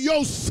for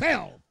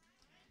yourself.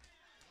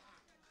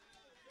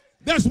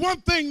 That's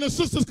one thing the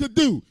sisters could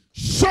do.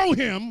 Show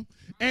him,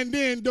 and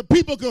then the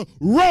people can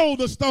roll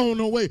the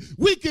stone away.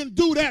 We can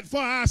do that for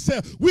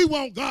ourselves. We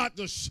want God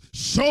to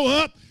show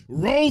up,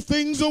 roll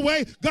things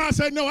away. God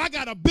said, no, I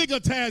got a bigger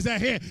task at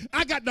hand.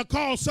 I got to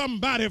call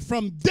somebody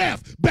from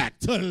death back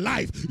to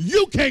life.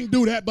 You can't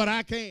do that, but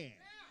I can.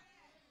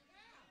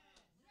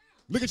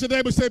 Look at your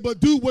neighbor and say,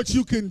 but do what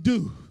you can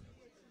do.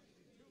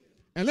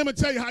 And let me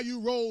tell you how you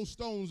roll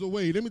stones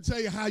away. Let me tell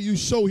you how you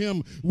show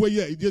him where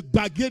you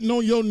by getting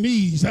on your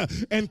knees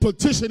and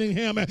petitioning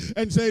him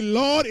and say,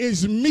 Lord,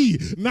 it's me,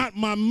 not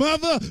my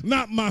mother,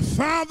 not my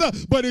father,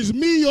 but it's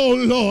me, oh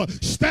Lord,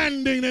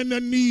 standing in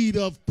the need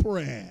of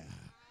prayer.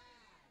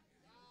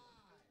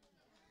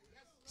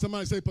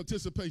 Somebody say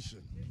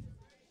participation.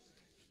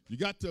 You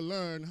got to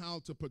learn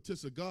how to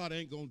participate. God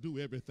ain't going to do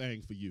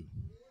everything for you.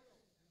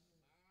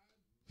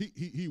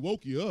 He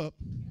woke you up.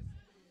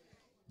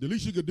 The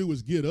least you could do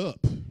is get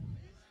up.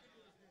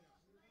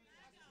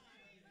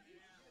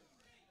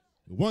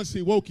 Once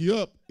he woke you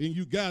up and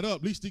you got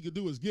up, least he could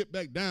do is get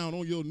back down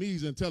on your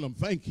knees and tell him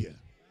thank you.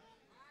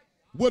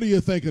 What are you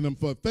thanking him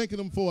for? Thanking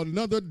him for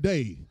another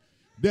day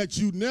that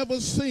you never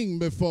seen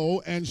before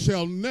and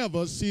shall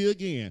never see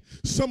again.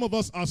 Some of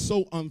us are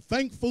so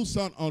unthankful,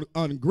 so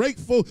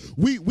ungrateful.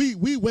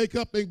 We wake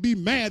up and be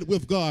mad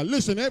with God.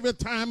 Listen, every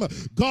time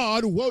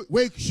God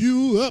wakes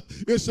you up,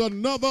 it's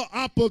another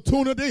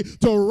opportunity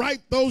to right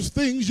those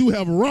things you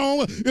have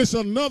wrong. It's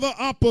another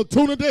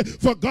opportunity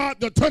for God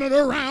to turn it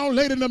around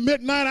late in the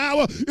midnight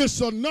hour. It's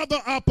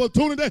another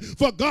opportunity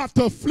for God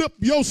to flip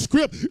your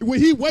script. When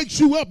he wakes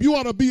you up, you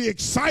ought to be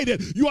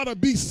excited. You ought to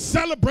be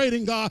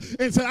celebrating God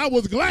and say, I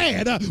was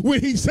glad when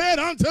he said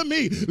unto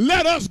me,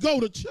 let us go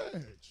to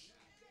church.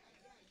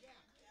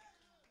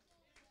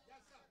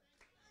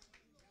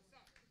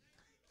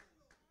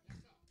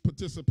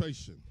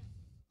 Participation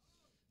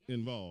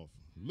involved.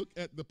 Look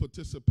at the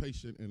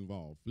participation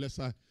involved. Lest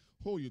I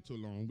hold you too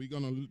long, we're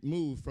going to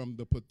move from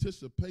the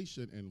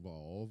participation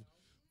involved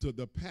to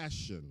the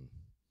passion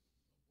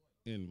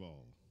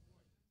involved.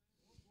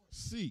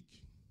 Seek,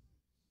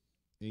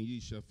 and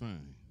ye shall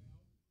find.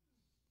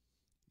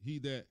 He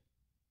that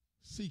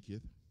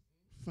seeketh,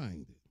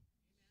 findeth.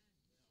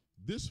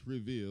 This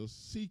reveals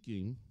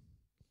seeking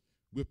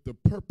with the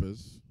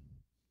purpose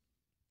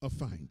of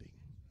finding.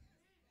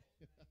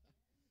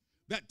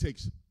 That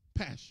takes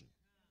passion.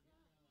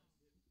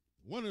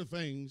 One of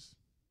the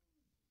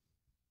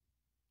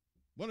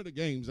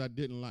games I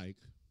didn't like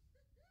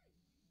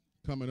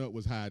coming up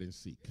was hide and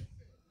seek.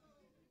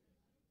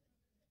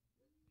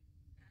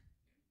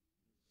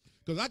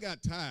 Because I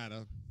got tired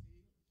of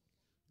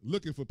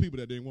looking for people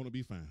that didn't want to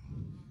be found.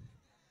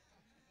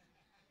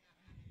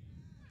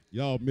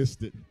 Y'all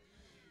missed it.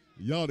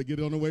 Y'all to get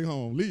it on the way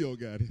home. Leo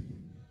got it.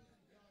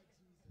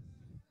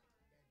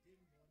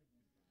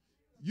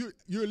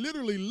 You're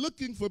literally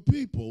looking for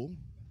people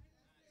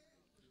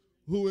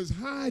who is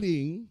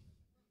hiding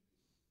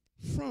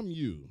from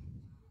you.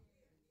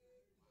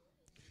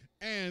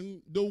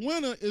 And the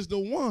winner is the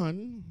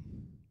one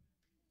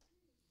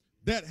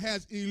that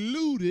has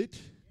eluded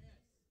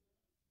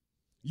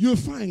you're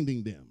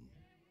finding them.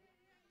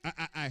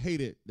 I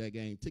hated that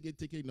game.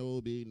 Ticket, no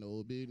be.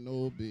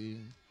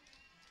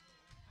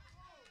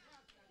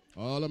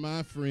 All of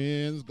my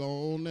friends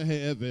gone to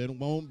heaven,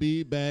 won't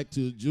be back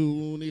to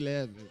June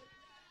 11th.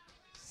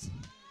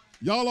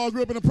 Y'all all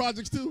grew up in the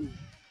projects too?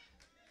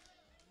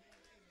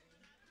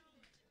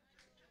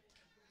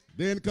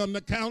 Then come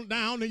the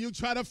countdown and you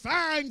try to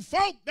find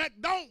folk that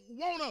don't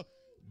want to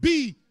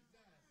be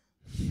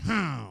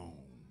found.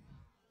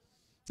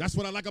 That's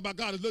what I like about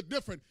God. It's a little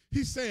different.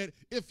 He said,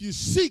 if you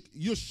seek,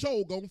 you're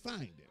sure going to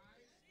find it.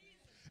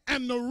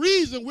 And the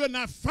reason we're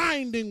not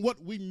finding what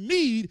we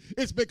need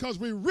is because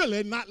we're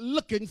really not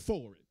looking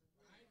for it.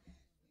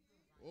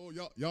 Oh,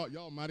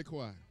 y'all mighty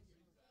quiet.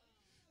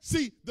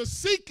 See, the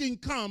seeking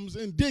comes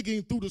in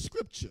digging through the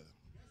scripture.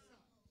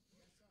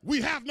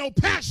 We have no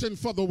passion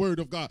for the word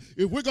of God.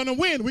 If we're going to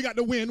win, we got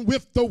to win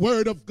with the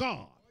word of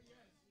God.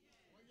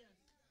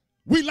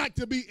 We like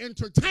to be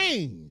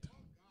entertained,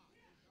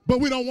 but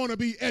we don't want to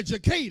be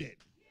educated.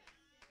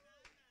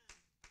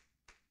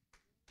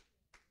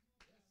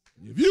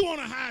 If you want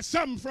to hide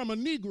something from a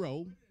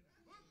Negro,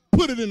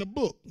 put it in a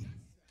book.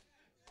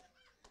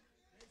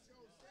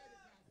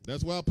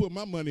 That's where I put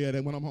my money at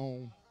when I'm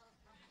home.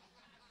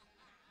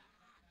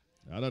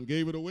 I done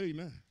gave it away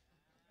now.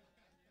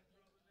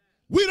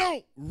 We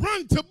don't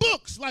run to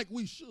books like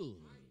we should.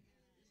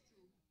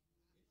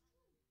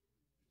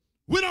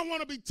 We don't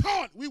want to be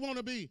taught. We want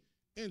to be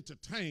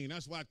entertained.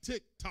 That's why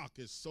TikTok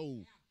is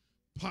so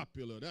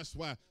popular. That's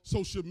why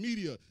social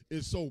media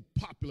is so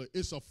popular.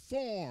 It's a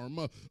form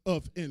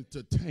of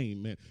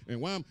entertainment.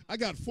 And while I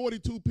got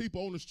 42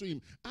 people on the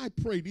stream, I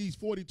pray these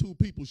 42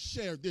 people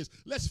share this.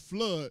 Let's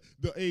flood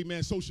the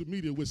amen social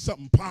media with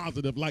something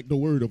positive like the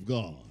word of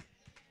God.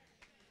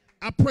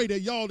 I pray that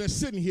y'all that's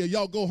sitting here,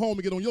 y'all go home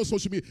and get on your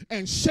social media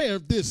and share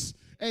this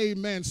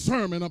amen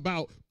sermon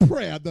about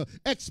prayer, the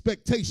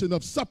expectation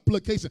of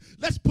supplication.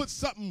 Let's put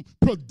something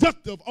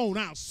productive on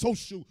our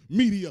social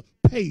media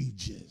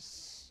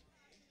pages.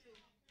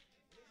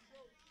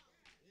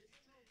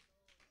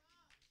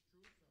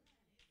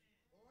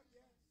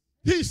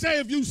 He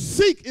said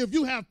if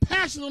you have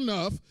passion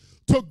enough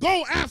to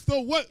go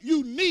after what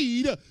you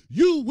need,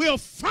 you will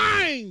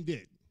find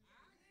it.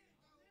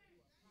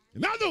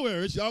 In other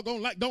words, y'all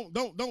gonna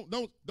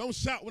don't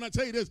shout when I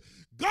tell you this.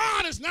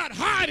 God is not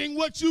hiding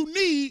what you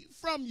need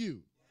from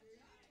you.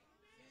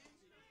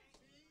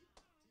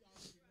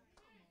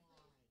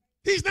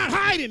 He's not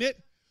hiding it,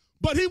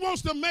 but he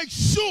wants to make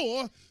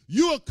sure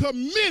you are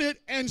committed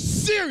and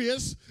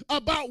serious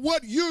about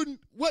what your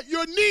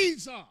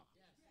needs are.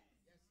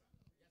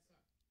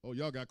 Oh,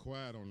 y'all got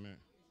quiet on that.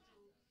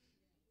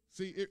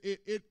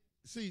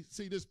 See,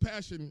 see, this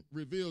passion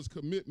reveals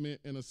commitment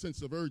and a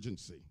sense of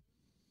urgency.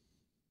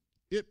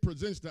 It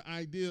presents the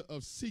idea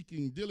of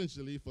seeking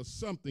diligently for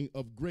something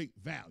of great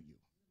value.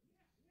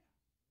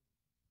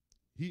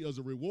 He is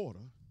a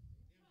rewarder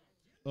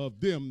of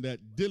them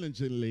that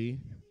diligently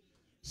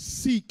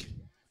seek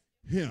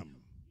him.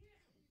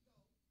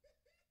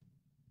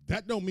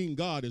 That don't mean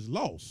God is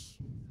lost.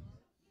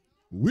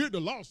 We're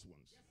the lost ones.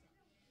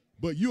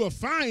 But you'll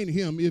find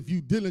him if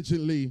you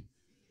diligently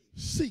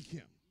seek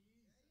him.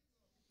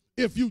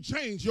 If you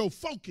change your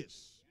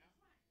focus.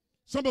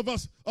 Some of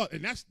us,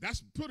 and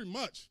that's pretty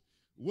much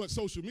what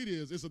social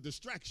media is. It's a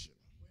distraction.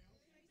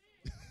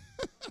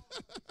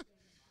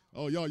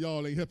 Oh,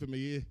 y'all ain't helping me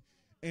here.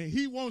 And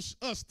he wants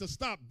us to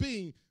stop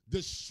being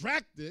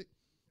distracted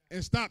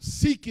and stop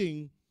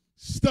seeking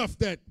stuff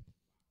that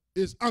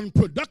is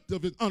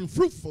unproductive and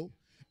unfruitful,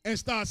 and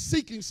start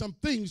seeking some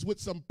things with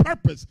some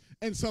purpose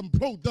and some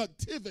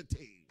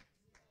productivity.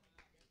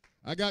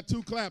 I got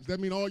 2 claps.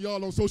 That means all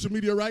y'all on social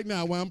media right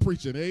now while I'm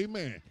preaching.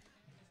 Amen.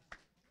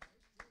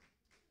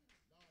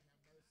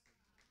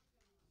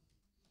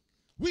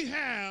 We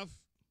have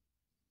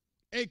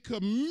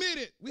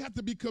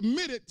to be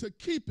committed to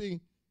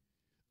keeping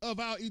of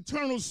our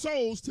eternal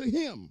souls to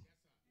him.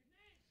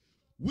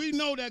 We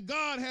know that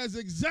God has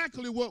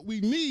exactly what we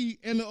need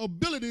and the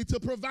ability to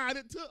provide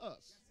it to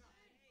us.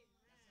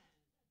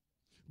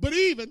 But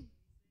even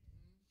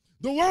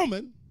the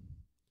woman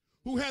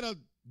who had a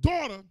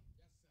daughter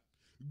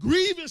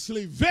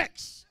grievously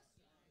vexed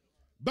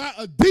by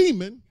a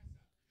demon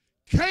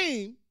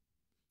came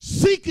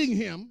seeking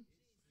him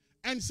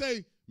and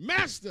say,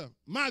 Master,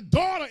 my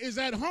daughter is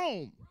at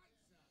home,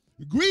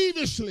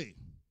 grievously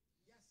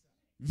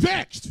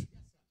vexed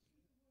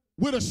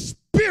with a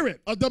spirit,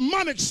 a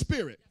demonic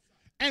spirit.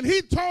 And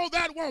he told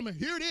that woman,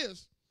 here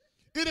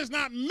it is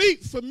not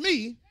meet for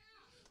me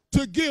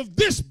to give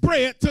this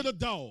bread to the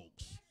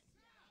dogs.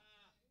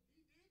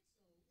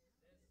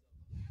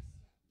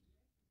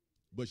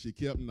 But she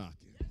kept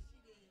knocking.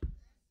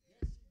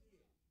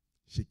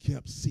 She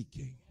kept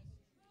seeking.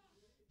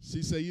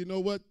 She said, you know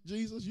what,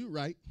 Jesus, you're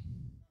right.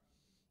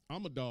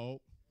 I'm a dog.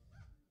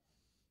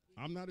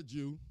 I'm not a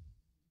Jew.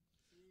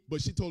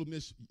 But she told him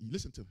this.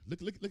 Listen to her.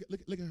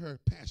 Look at her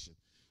passion.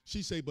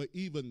 She said, but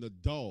even the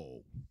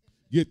dog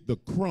get the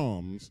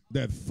crumbs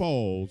that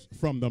falls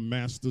from the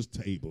master's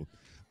table.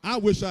 I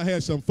wish I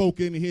had some folk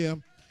in here.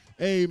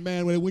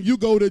 Amen. When you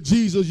go to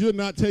Jesus, you're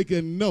not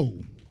taking no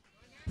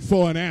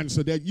for an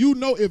answer. That you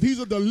know if he's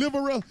a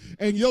deliverer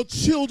and your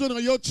children or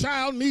your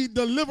child need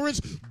deliverance,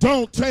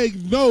 don't take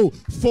no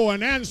for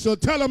an answer.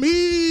 Tell them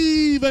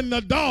even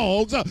the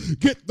dogs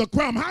get the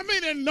crumb. How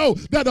many know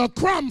that a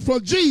crumb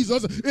for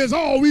Jesus is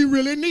all we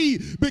really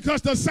need?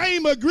 Because the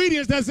same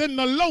ingredients that's in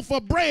the loaf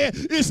of bread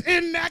is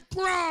in that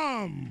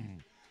crumb.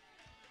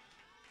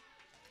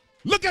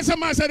 Look at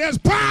somebody and say, there's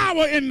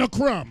power in the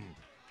crumb.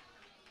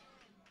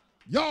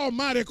 Y'all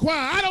mighty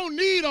quiet. I don't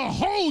need a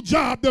whole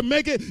job to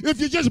make it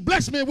if you just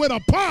bless me with a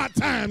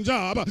part-time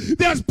job.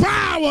 There's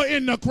power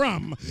in the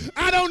crumb.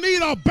 I don't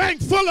need a bank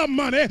full of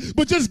money,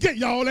 but just get,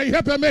 y'all ain't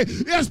helping me.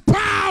 There's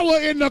power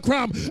in the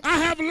crumb. I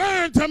have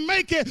learned to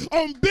make it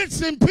on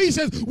bits and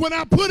pieces. When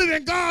I put it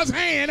in God's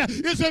hand,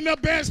 it's in the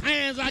best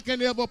hands I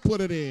can ever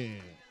put it in.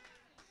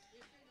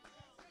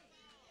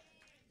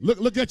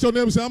 Look at your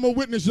neighbor and say, I'm a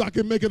witness. I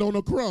can make it on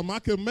a crumb. I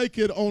can make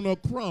it on a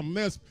crumb.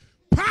 There's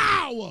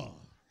power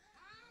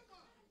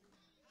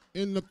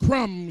in the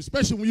crumb,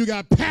 especially when you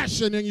got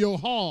passion in your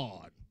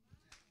heart.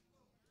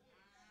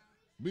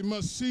 We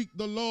must seek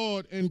the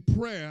Lord in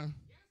prayer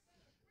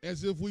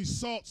as if we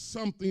sought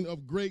something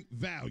of great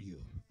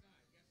value,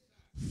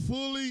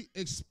 fully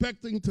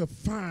expecting to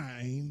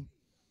find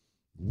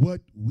what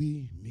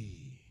we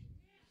need.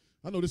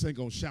 I know this ain't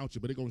going to shout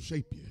you, but it's going to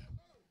shape you.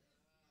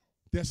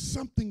 There's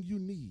something you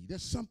need.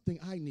 There's something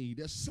I need.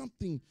 There's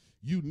something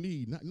you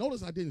need. Now,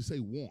 notice I didn't say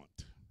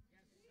want.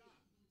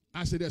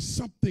 I said, there's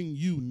something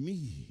you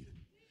need.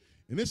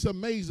 And it's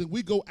amazing.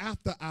 We go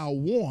after our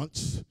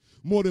wants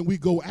more than we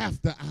go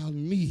after our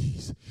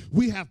needs.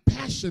 We have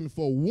passion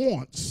for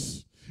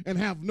wants and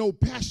have no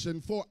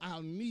passion for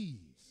our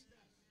needs.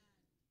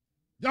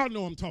 Y'all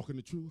know I'm talking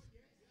the truth.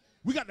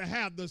 We got to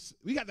have this.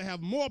 We got to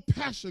have more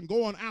passion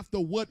going after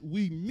what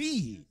we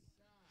need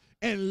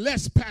and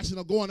less passion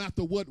of going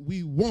after what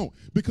we want,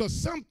 because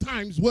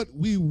sometimes what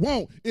we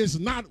want is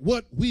not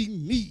what we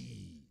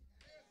need.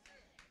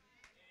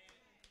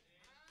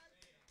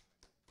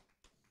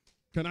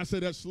 Can I say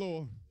that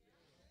slower?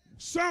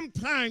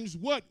 Sometimes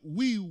what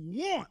we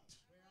want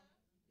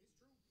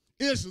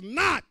is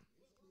not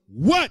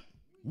what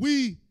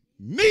we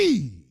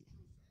need.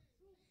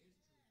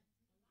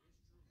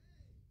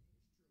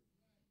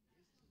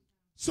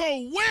 So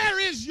where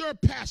is your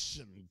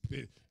passion?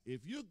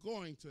 If you're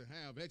going to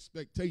have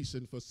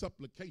expectation for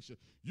supplication,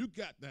 you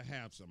got to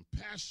have some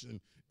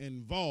passion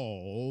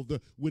involved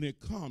when it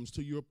comes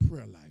to your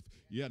prayer life.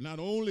 Yeah, not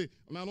only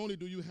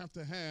do you have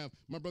to have,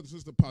 my brother and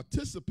sister,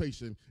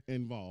 participation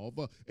involved,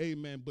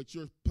 amen, but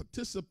your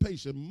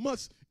participation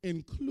must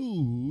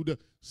include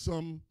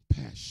some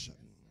passion.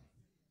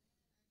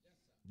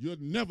 You'll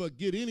never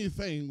get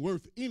anything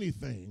worth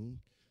anything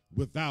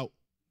without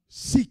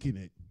seeking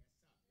it,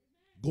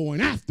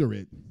 going after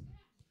it,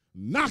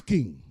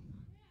 knocking,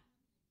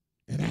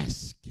 and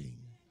asking.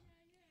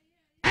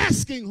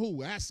 Asking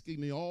who?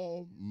 Asking the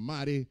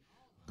Almighty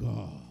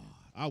God.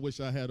 I wish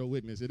I had a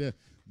witness.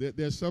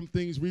 There's some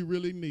things we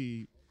really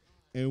need,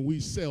 and we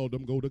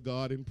seldom go to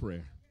God in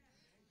prayer.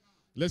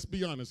 Let's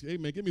be honest.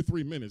 Amen. Give me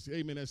 3 minutes.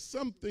 Amen. There's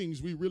some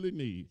things we really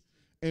need,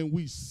 and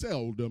we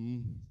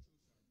seldom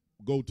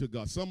go to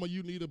God. Some of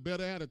you need a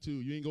better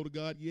attitude. You ain't go to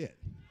God yet.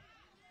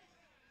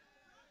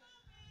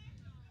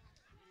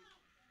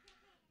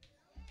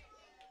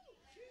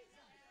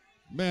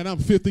 Man, I'm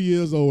 50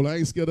 years old. I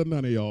ain't scared of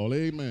none of y'all.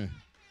 Amen.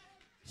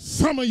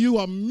 Some of you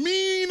are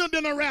meaner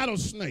than a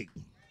rattlesnake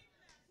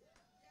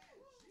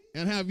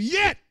and have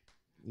yet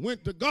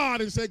went to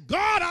God and said,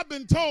 God, I've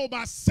been told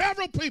by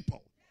several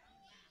people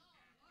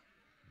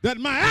that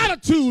my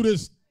attitude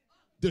is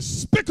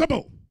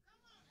despicable.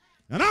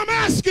 And I'm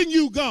asking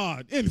you,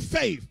 God, in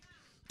faith,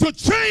 to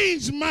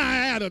change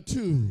my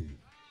attitude.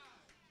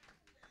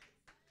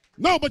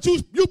 No, but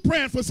you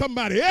praying for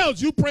somebody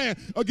else. You praying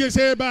against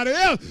everybody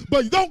else.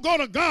 But you don't go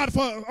to God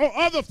for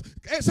other.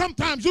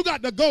 Sometimes you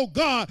got to go,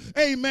 God,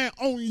 amen,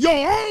 on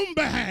your own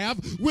behalf,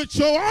 with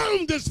your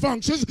own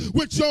dysfunctions,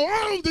 with your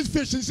own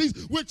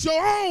deficiencies, with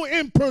your own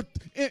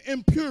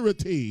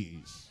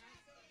impurities.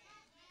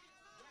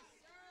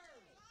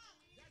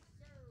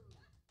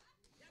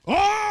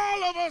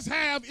 All of us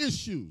have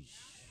issues.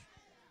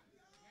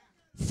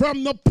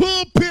 From the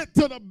pulpit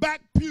to the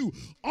back pew,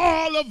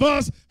 all of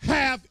us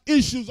have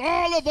issues.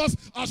 All of us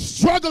are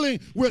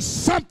struggling with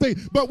something,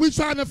 but we're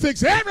trying to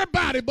fix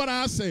everybody but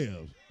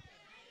ourselves.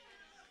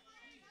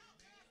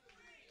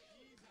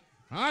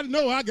 I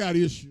know I got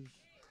issues.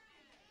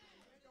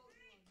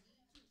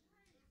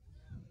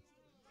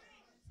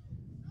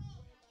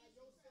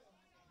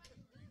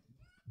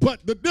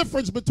 But the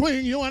difference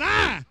between you and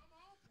I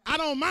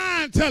don't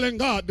mind telling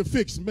God to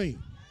fix me.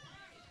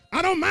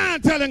 I don't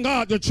mind telling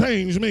God to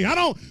change me. I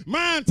don't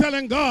mind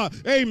telling God,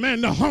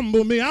 amen, to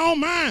humble me. I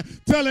don't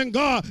mind telling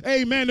God,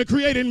 amen, to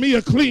create in me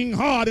a clean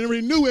heart and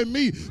renew in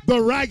me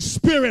the right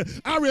spirit.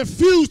 I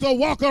refuse to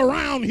walk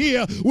around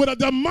here with a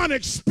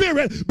demonic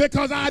spirit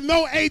because I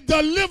know a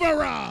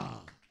deliverer.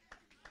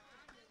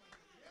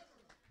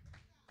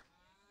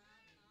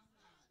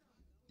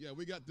 Yeah,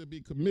 we got to be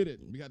committed.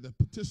 We got to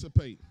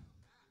participate.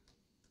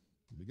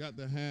 We got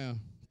to have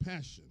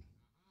passion.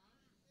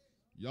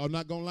 Y'all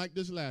not going to like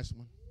this last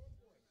one.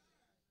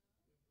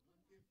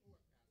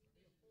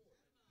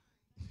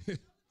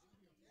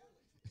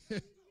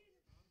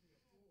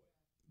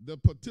 The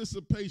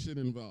participation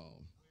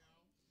involved,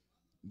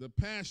 the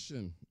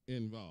passion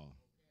involved.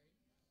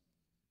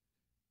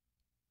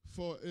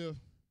 For if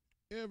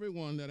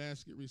everyone that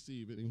asketh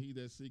receive it, and he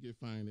that seeketh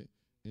find it,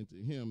 and to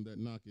him that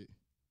knocketh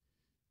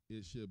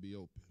it shall be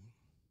open.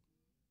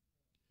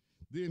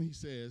 Then he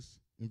says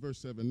in verse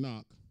 7,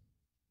 knock,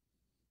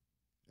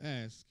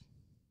 ask,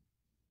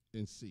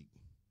 and seek.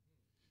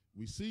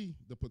 We see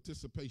the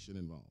participation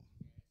involved.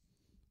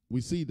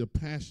 We see the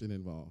passion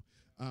involved.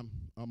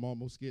 I'm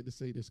almost scared to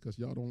say this because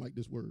y'all don't like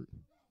this word.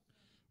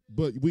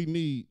 But we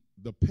need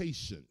the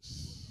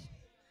patience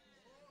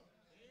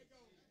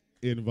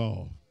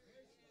involved.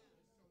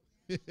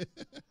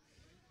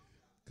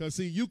 Because,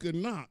 see, you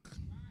can knock.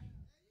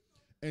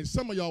 And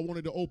some of y'all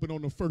wanted to open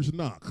on the first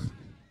knock.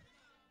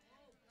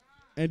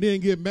 And then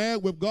get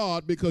mad with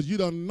God because you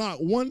done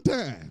knocked one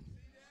time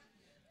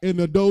and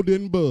the door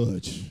didn't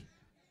budge.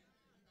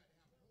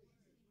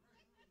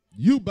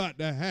 You about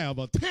to have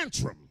a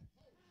tantrum.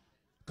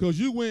 Because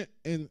you went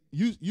and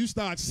you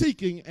start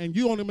seeking, and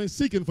you only been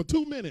seeking for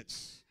 2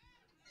 minutes.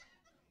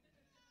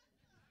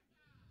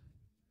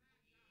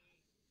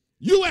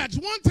 You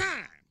asked one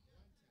time.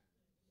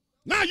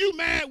 Now you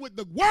mad with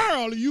the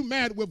world, and you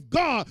mad with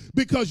God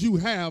because you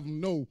have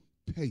no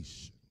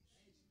patience.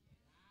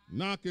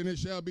 Knock and it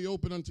shall be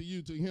open unto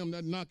you. To him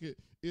that knocketh,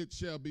 it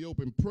shall be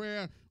open.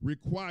 Prayer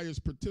requires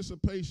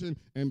participation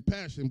and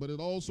passion, but it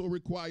also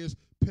requires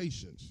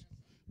patience.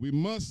 We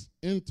must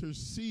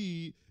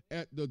intercede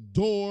at the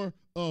door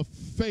of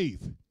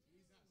faith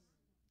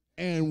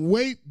and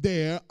wait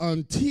there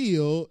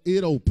until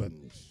it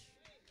opens.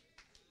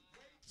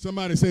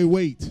 Somebody say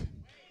wait.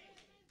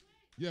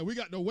 Yeah, we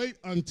got to wait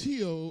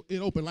until it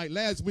opens. Like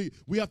last week,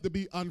 we have to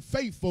be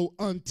unfaithful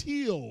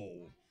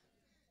until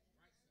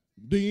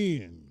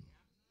the end.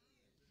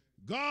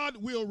 God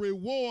will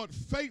reward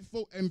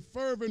faithful and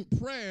fervent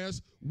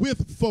prayers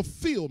with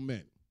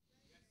fulfillment.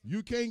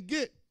 You can't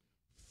get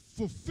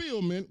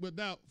fulfillment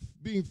without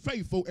being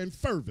faithful and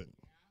fervent.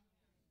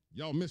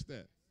 Y'all missed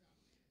that.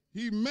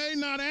 He may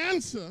not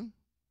answer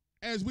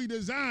as we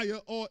desire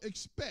or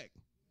expect,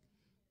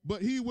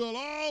 but he will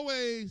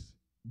always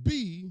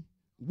be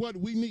what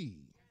we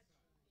need.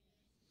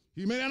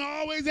 He may not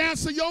always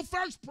answer your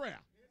first prayer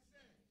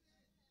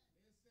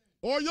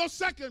or your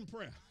second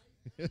prayer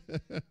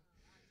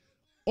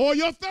or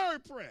your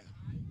third prayer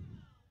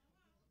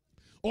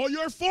or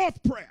your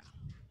fourth prayer.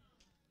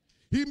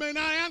 He may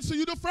not answer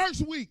you the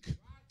first week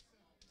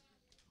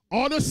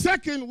or the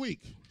second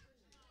week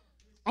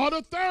or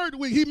the third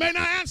week. He may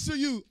not answer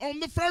you on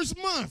the first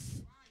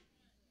month,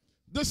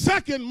 the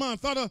second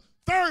month, or the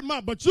third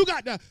month, but you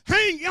got to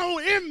hang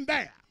on in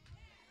there.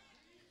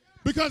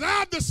 Because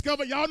I've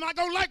discovered, y'all not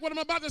going to like what I'm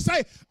about to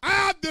say,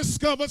 I've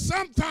discovered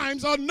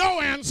sometimes a no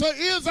answer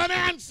is an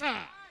answer.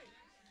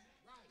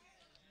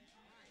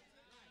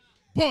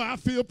 Boy, I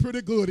feel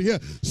pretty good here.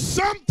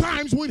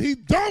 Sometimes when he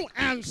don't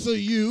answer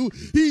you,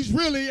 he's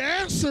really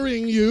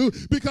answering you,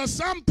 because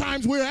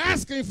sometimes we're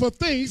asking for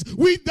things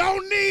we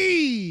don't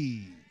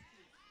need.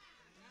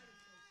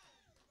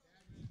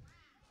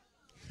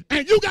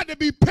 And you got to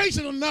be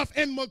patient enough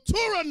and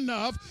mature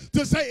enough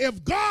to say,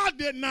 if God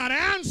did not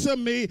answer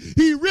me,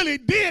 he really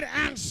did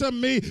answer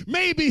me.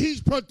 Maybe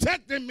he's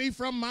protecting me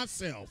from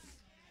myself.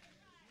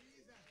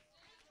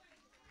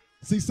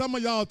 See, some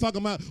of y'all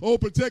talking about, oh,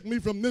 protect me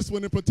from this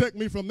one and protect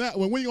me from that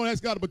one. We ain't going to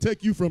ask God to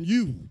protect you from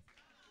you.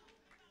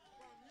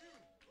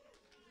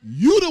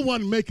 You the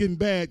one making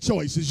bad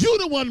choices. You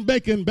the one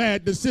making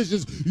bad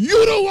decisions.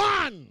 You the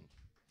one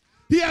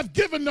he has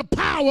given the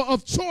power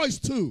of choice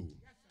to.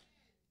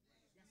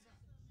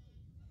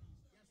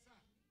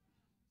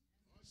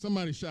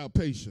 Somebody shout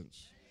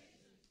patience.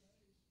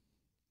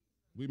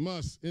 We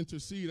must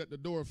intercede at the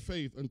door of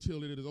faith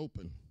until it is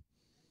open.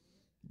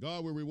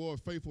 God will reward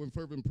faithful and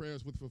fervent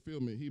prayers with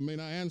fulfillment. He may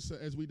not answer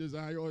as we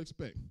desire or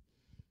expect,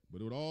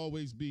 but it will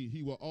always be,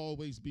 he will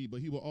always be,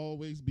 but he will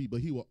always be, but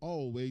he will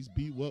always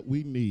be what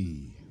we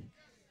need.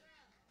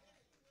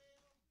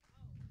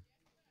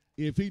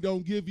 If he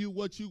don't give you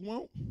what you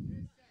want,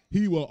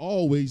 he will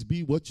always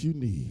be what you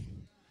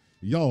need.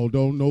 Y'all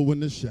don't know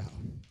when to shout.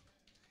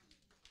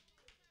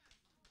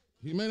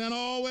 He may not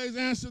always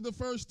answer the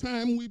first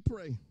time we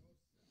pray.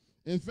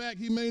 In fact,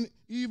 he may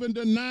even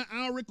deny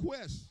our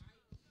requests.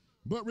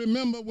 But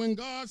remember, when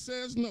God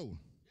says no,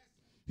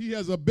 he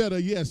has a better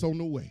yes on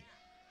the way.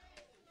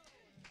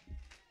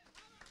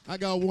 I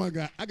got one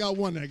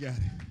that got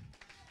it.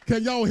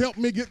 Can y'all help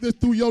me get this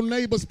through your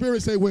neighbor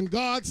spirit? Say, when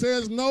God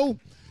says no,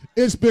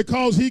 it's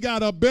because he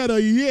got a better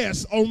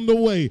yes on the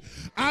way.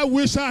 I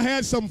wish I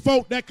had some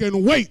folk that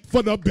can wait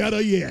for the better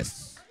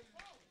yes.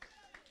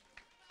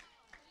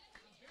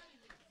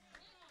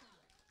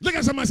 Look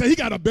at somebody, say, he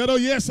got a better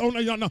yes on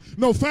the,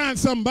 no, find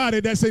somebody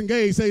that's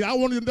engaged. Say, I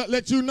want to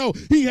let you know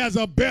he has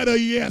a better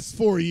yes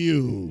for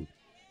you.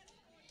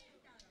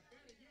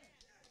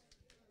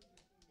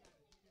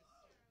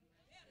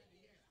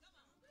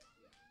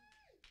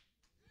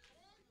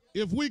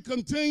 If we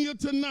continue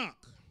to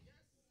knock,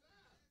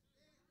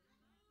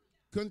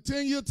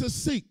 continue to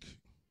seek,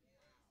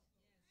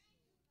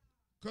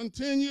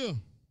 continue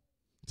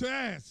to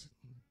ask.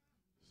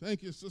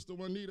 Thank you, Sister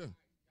Juanita.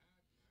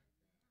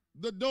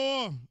 The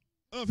door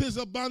of his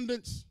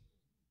abundance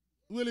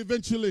will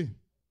eventually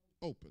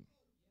open.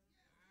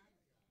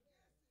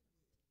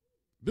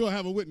 Do I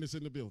have a witness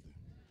in the building?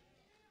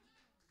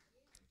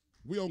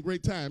 We on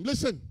great time.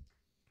 Listen,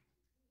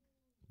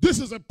 this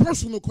is a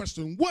personal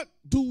question. What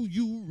do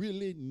you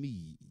really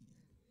need?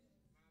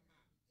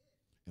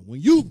 And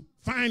when you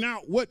find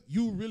out what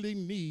you really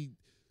need,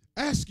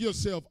 ask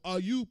yourself, are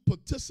you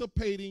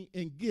participating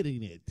in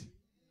getting it?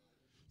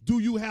 Do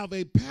you have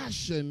a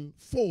passion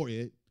for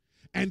it?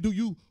 And do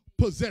you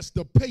possess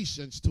the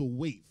patience to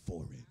wait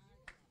for it?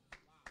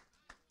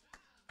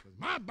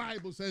 My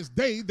Bible says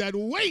they that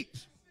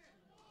wait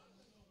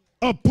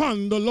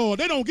upon the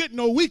Lord, they don't get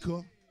no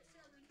weaker.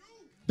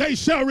 They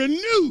shall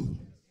renew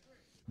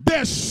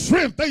their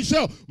strength. They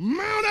shall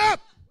mount up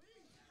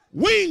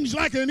wings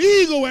like an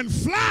eagle and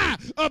fly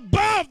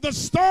above the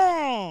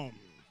storm.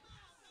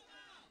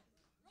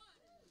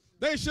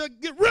 They shall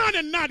run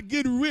and not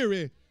get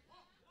weary,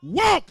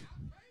 walk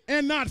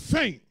and not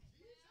faint.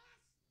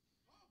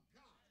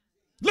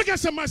 Look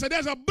at somebody and say,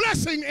 there's a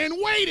blessing in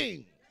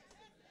waiting.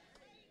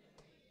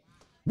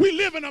 We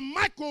live in a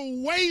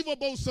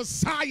microwavable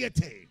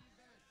society.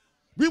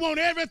 We want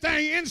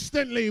everything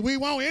instantly. We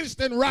want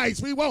instant rice.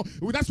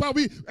 That's why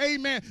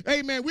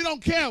amen, we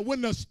don't care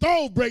when the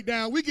stove break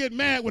down. We get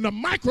mad when the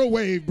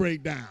microwave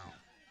break down.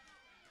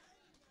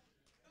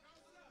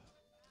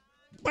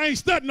 I ain't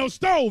studying no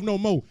stove no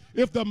more.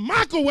 If the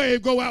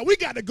microwave go out, we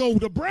got to go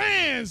to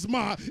Brands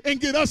Mart and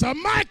get us a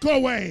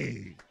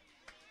microwave.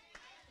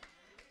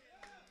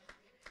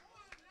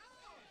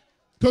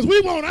 Because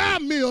we want our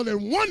meal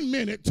in 1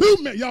 minute, 2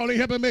 minutes. Y'all ain't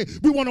helping me.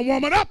 We want to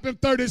warm it up in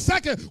 30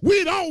 seconds.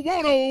 We don't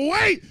want to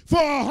wait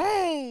for a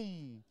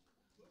home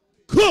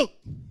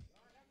cooked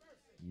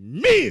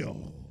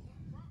meal.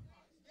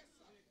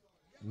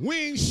 We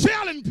ain't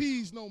shelling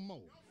peas no more.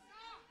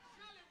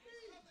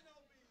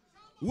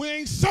 We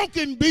ain't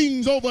soaking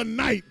beans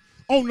overnight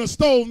on the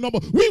stove no more.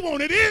 We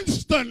want it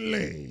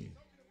instantly.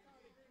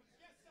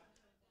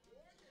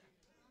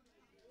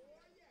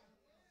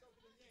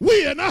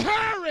 We in a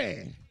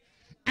hurry.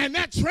 And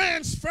that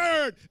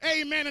transferred,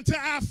 amen, into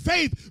our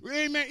faith.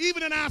 Amen.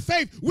 Even in our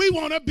faith, we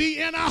want to be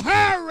in a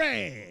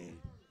hurry.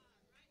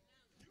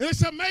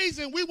 It's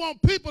amazing. We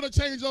want people to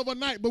change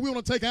overnight, but we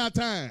want to take our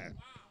time.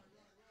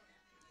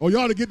 Oh, you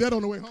ought to get that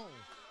on the way home.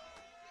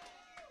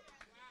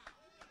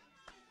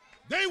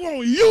 They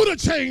want you to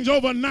change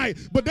overnight,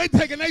 but they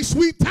taking their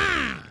sweet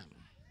time.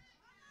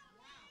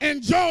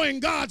 Enjoying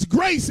God's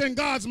grace and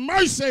God's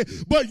mercy,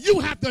 but you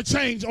have to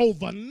change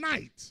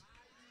overnight.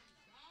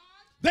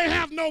 They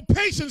have no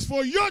patience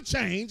for your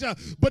change,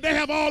 but they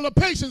have all the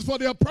patience for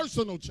their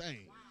personal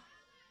change.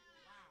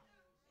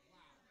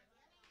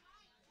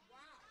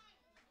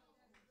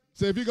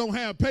 So if you're going to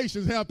have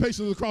patience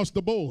across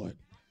the board.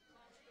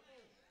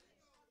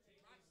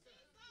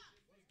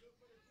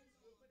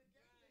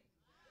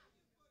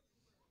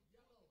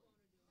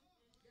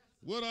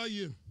 What are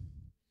you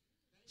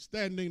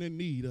standing in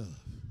need of?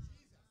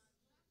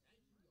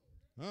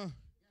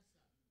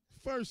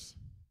 First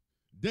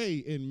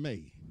day in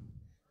May.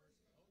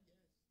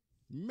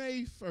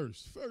 May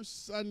 1st,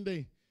 first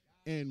Sunday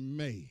in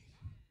May.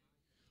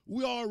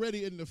 We're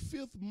already in the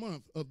 5th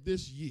month of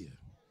this year.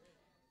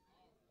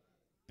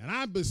 And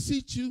I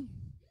beseech you,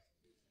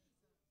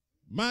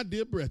 my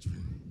dear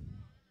brethren,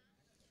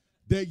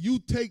 that you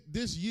take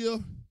this year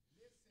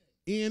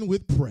in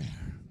with prayer.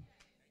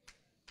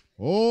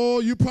 Oh,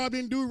 you probably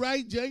didn't do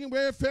right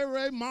January,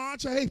 February,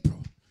 March, or April.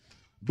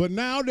 But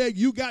now that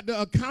you got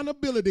the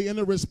accountability and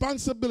the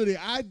responsibility,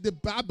 I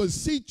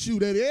beseech you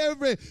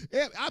that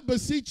I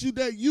beseech you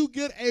that you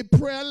get a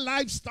prayer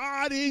life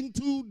starting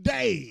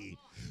today.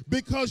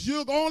 Because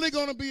you're only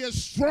going to be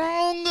as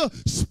strong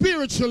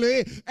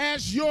spiritually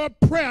as your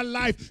prayer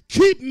life.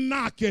 Keep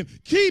knocking,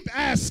 keep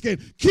asking,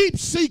 keep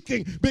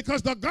seeking.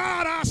 Because the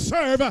God I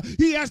serve,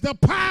 he has the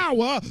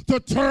power to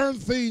turn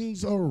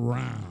things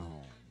around.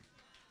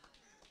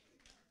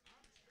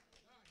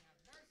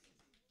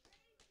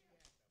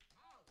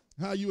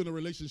 How you in a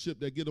relationship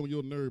that get on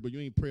your nerve, but you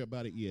ain't pray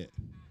about it yet?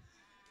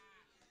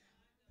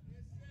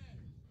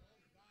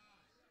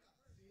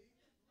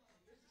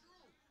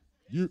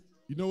 You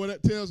know what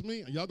that tells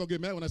me? Y'all gonna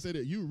get mad when I say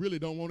that. You really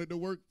don't want it to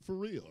work for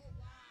real.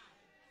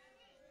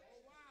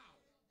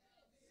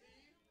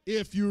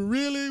 If you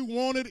really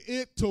wanted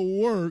it to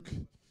work,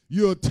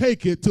 you'll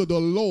take it to the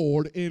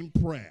Lord in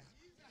prayer.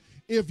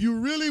 If you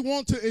really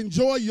want to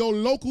enjoy your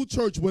local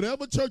church,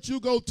 whatever church you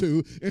go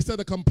to, instead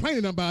of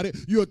complaining about it,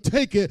 you'll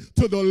take it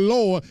to the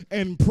Lord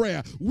in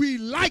prayer. We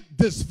like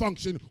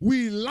dysfunction.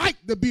 We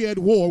like to be at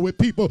war with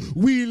people.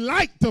 We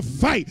like to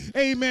fight.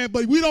 Amen.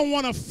 But we don't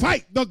want to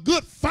fight the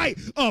good fight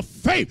of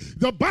faith.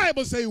 The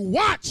Bible says,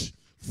 watch,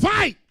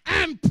 fight,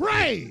 and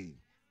pray.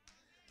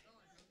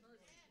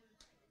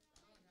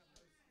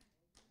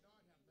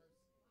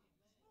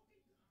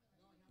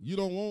 You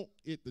don't want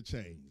it to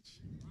change.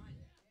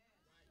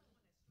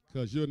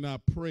 Because you're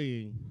not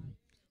praying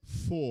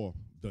for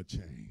the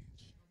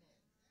change.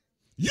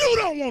 You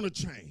don't want to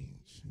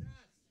change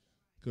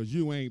because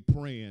you ain't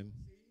praying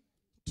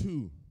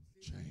to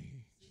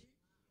change.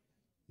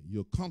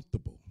 You're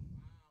comfortable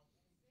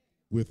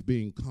with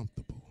being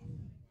comfortable.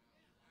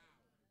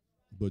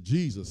 But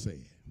Jesus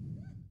said,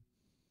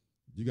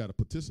 you got to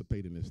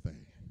participate in this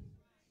thing.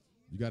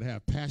 You got to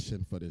have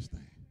passion for this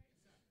thing.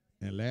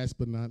 And last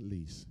but not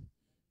least,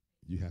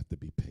 you have to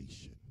be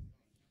patient.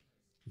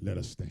 Let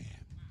us stand.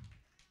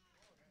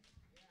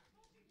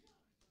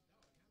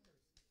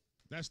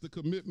 That's the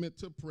commitment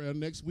to prayer.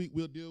 Next week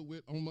we'll deal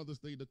with, on Mother's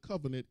Day, the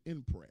covenant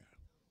in prayer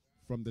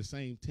from the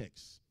same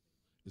text.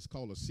 It's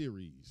called a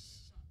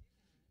series.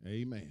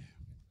 Amen.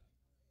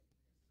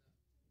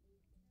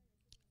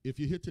 If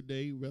you're here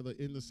today, whether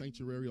in the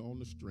sanctuary or on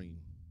the stream,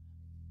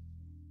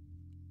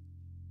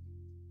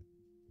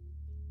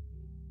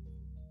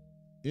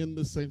 in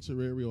the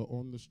sanctuary or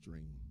on the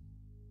stream,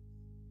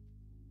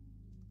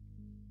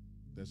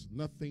 there's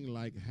nothing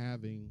like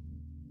having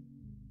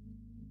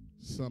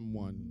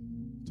someone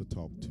to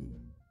talk to.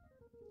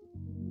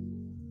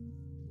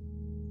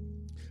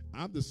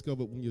 I've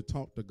discovered when you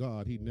talk to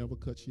God, he never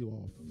cuts you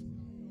off.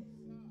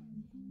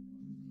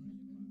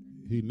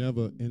 He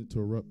never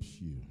interrupts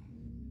you.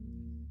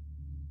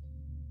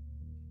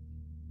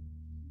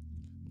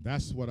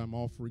 That's what I'm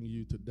offering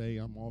you today.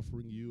 I'm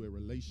offering you a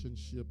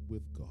relationship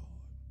with God.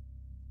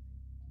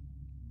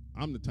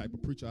 I'm the type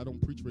of preacher, I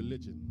don't preach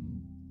religion.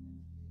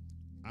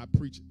 I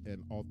preach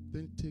an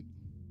authentic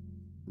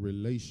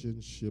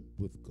relationship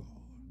with God.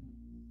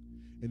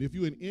 And if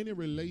you're in any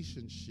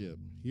relationship,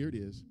 here it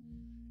is,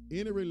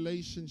 any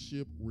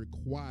relationship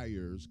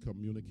requires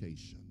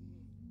communication.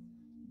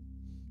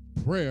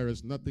 Prayer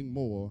is nothing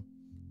more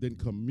than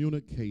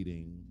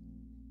communicating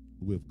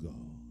with God.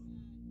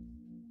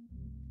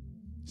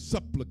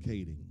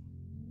 Supplicating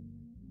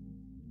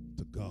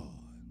to God,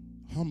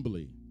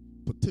 humbly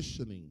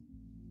petitioning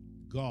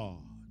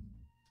God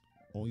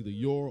on either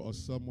your or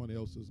someone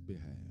else's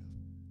behalf.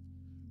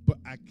 But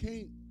I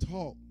can't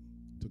talk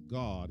to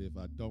God if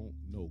I don't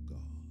know God.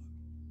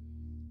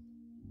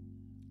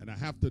 And I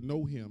have to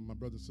know him, my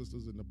brothers and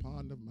sisters, in the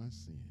pardon of my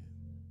sin.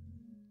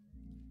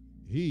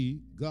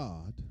 He,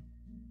 God,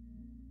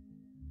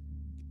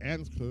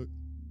 answered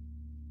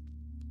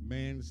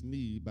man's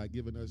need by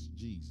giving us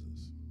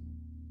Jesus.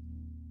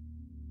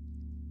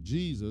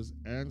 Jesus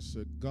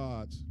answered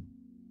God's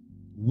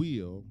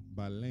will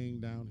by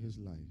laying down his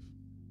life.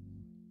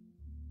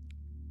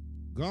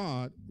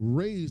 God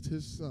raised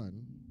his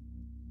son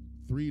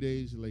 3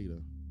 days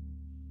later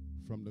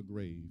from the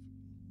grave.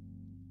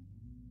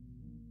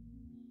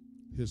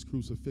 His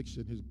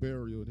crucifixion, his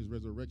burial, and his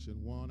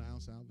resurrection won our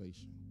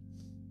salvation.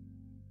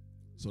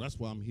 So that's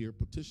why I'm here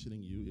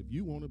petitioning you. If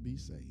you want to be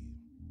saved,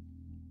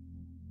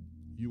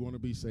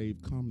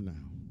 come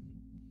now.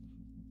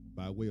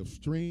 By way of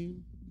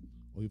stream,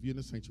 or if you're in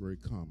the sanctuary,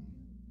 come.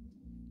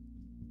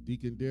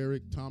 Deacon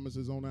Derek Thomas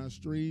is on our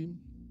stream.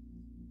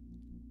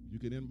 You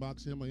can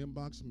inbox him or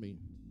inbox me.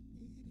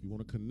 If you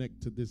want to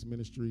connect to this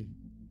ministry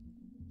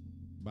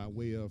by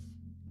way of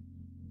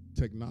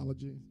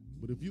technology.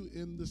 But if you're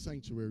in the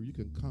sanctuary, you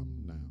can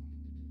come now.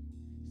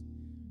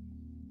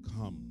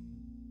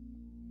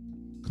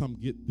 Come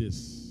get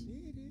this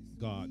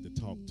God to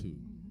talk to.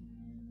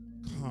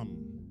 Come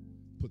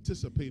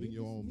participate in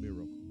your own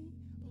miracle.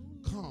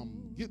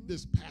 Come get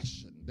this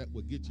passion that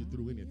will get you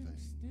through anything.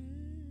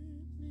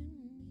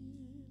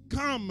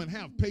 Come and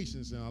have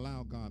patience and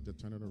allow God to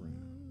turn it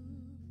around.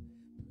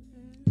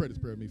 Pray this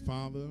prayer with me.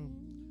 Father,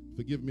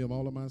 forgive me of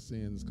all of my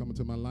sins. Come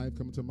into my life,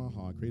 come into my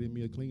heart. Create in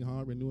me a clean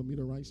heart, renewing me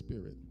the right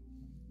spirit.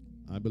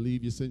 I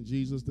believe you sent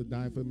Jesus to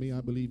die for me.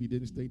 I believe he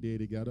didn't stay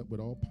dead. He got up with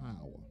all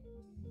power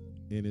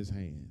in his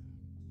hand.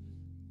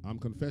 I'm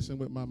confessing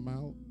with my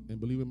mouth and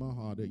believing in my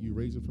heart that you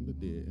raised him from the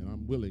dead, and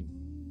I'm willing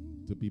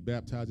to be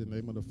baptized in the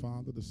name of the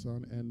Father, the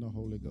Son, and the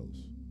Holy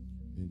Ghost.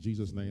 In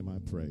Jesus' name I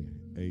pray.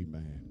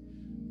 Amen.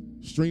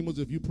 Streamers,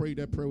 if you prayed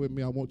that prayer with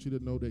me, I want you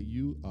to know that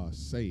you are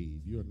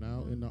saved. You are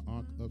now in the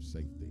ark of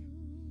safety.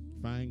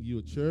 Find you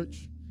a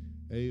church,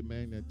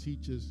 amen, that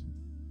teaches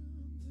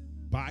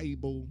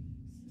Bible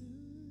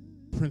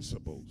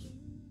principles,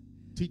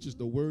 teaches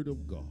the word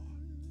of God,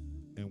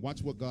 and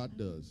watch what God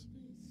does.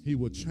 He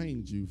will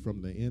change you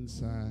from the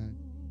inside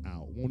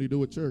out. Won't he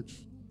do it,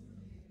 church?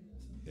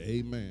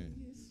 Amen.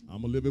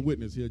 I'm a living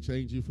witness. He'll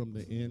change you from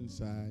the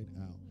inside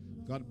out.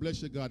 God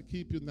bless you. God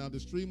keep you. Now,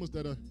 the streamers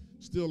that are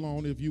still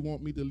on, if you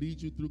want me to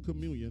lead you through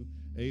communion,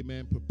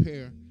 amen,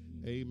 prepare,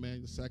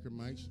 amen, the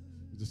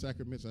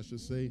sacraments, I should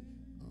say.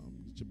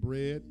 Get your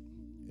bread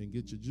and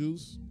get your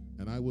juice,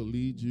 and I will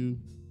lead you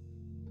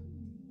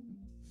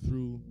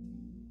through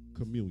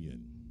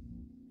communion.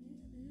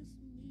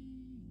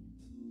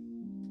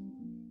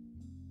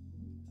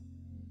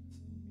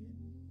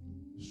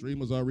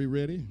 Streamers, are we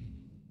ready?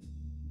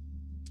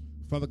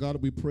 Father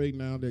God, we pray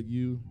now that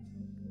you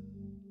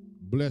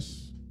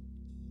bless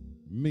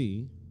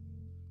me,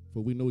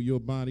 for we know your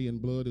body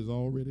and blood is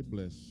already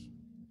blessed.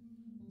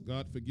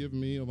 God, forgive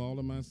me of all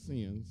of my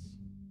sins,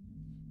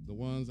 the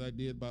ones I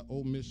did by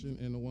omission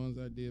and the ones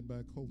I did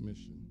by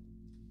commission.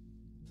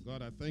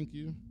 God, I thank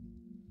you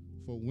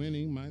for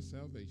winning my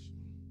salvation.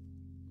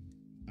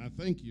 I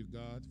thank you,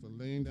 God, for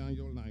laying down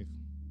your life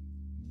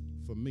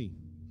for me.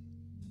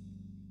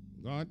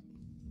 God,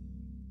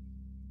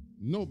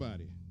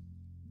 nobody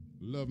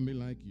loved me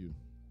like you.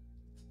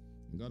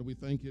 And God, we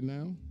thank you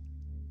now.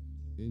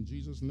 In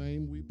Jesus'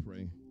 name we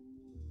pray.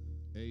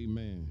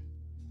 Amen.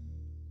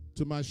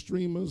 To my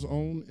streamers,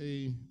 on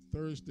a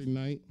Thursday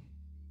night,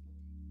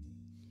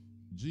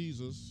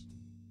 Jesus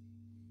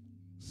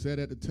sat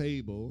at the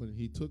table and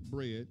he took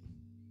bread,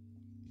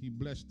 he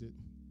blessed it,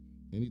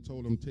 and he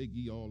told them, take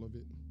ye all of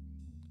it.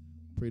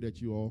 Pray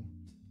that you all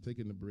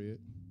taking the bread.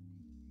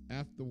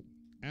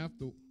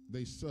 After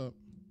they supped,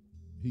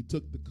 he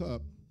took the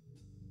cup,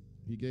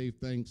 he gave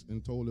thanks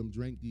and told them,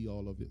 drink ye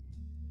all of it.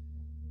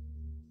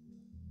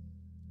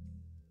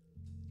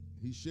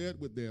 He shared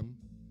with them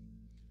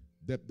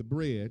that the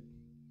bread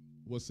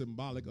was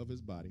symbolic of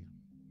his body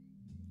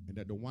and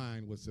that the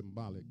wine was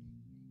symbolic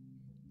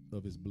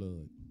of his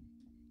blood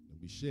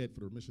that we shed for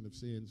the remission of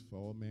sins for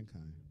all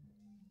mankind.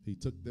 He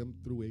took them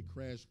through a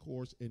crash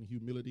course in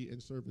humility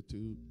and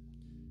servitude.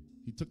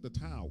 He took the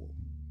towel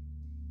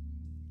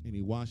and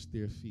he washed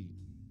their feet.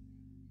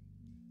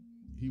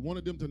 He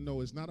wanted them to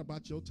know it's not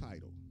about your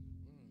title.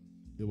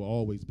 It will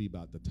always be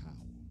about the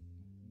towel.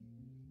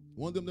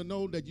 Want them to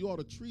know that you ought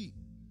to treat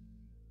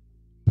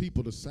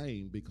people the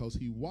same, because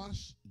he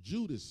washed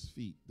Judas'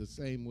 feet the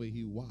same way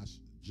he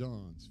washed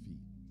John's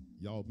feet.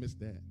 Y'all missed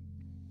that.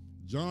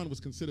 John was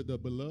considered the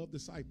beloved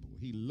disciple.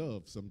 He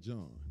loved some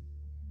John.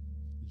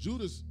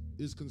 Judas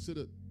is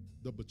considered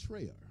the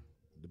betrayer,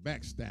 the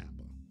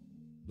backstabber,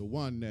 the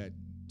one that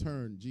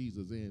turned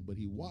Jesus in, but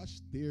he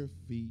washed their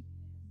feet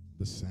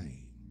the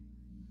same.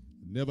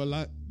 Never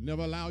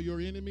allow your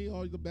enemy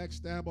or the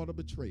backstabber or the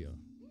betrayer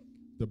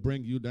to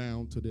bring you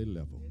down to their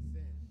level.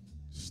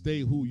 Stay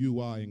who you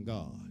are in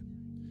God,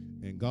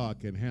 and God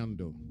can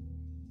handle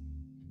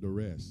the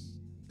rest.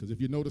 Because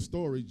if you know the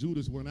story,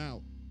 Judas went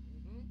out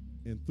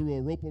and threw a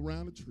rope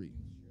around a tree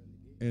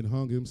and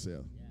hung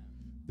himself.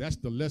 That's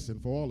the lesson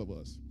for all of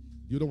us.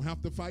 You don't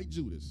have to fight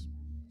Judas.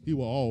 He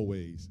will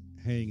always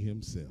hang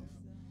himself.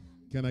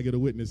 Can I get a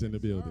witness in the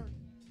building?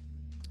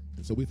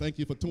 And so we thank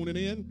you for tuning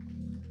in.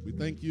 We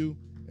thank you,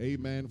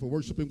 amen, for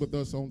worshiping with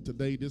us on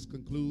today. This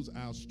concludes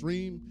our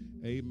stream.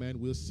 Amen.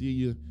 We'll see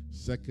you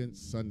second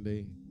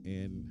Sunday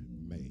in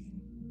May.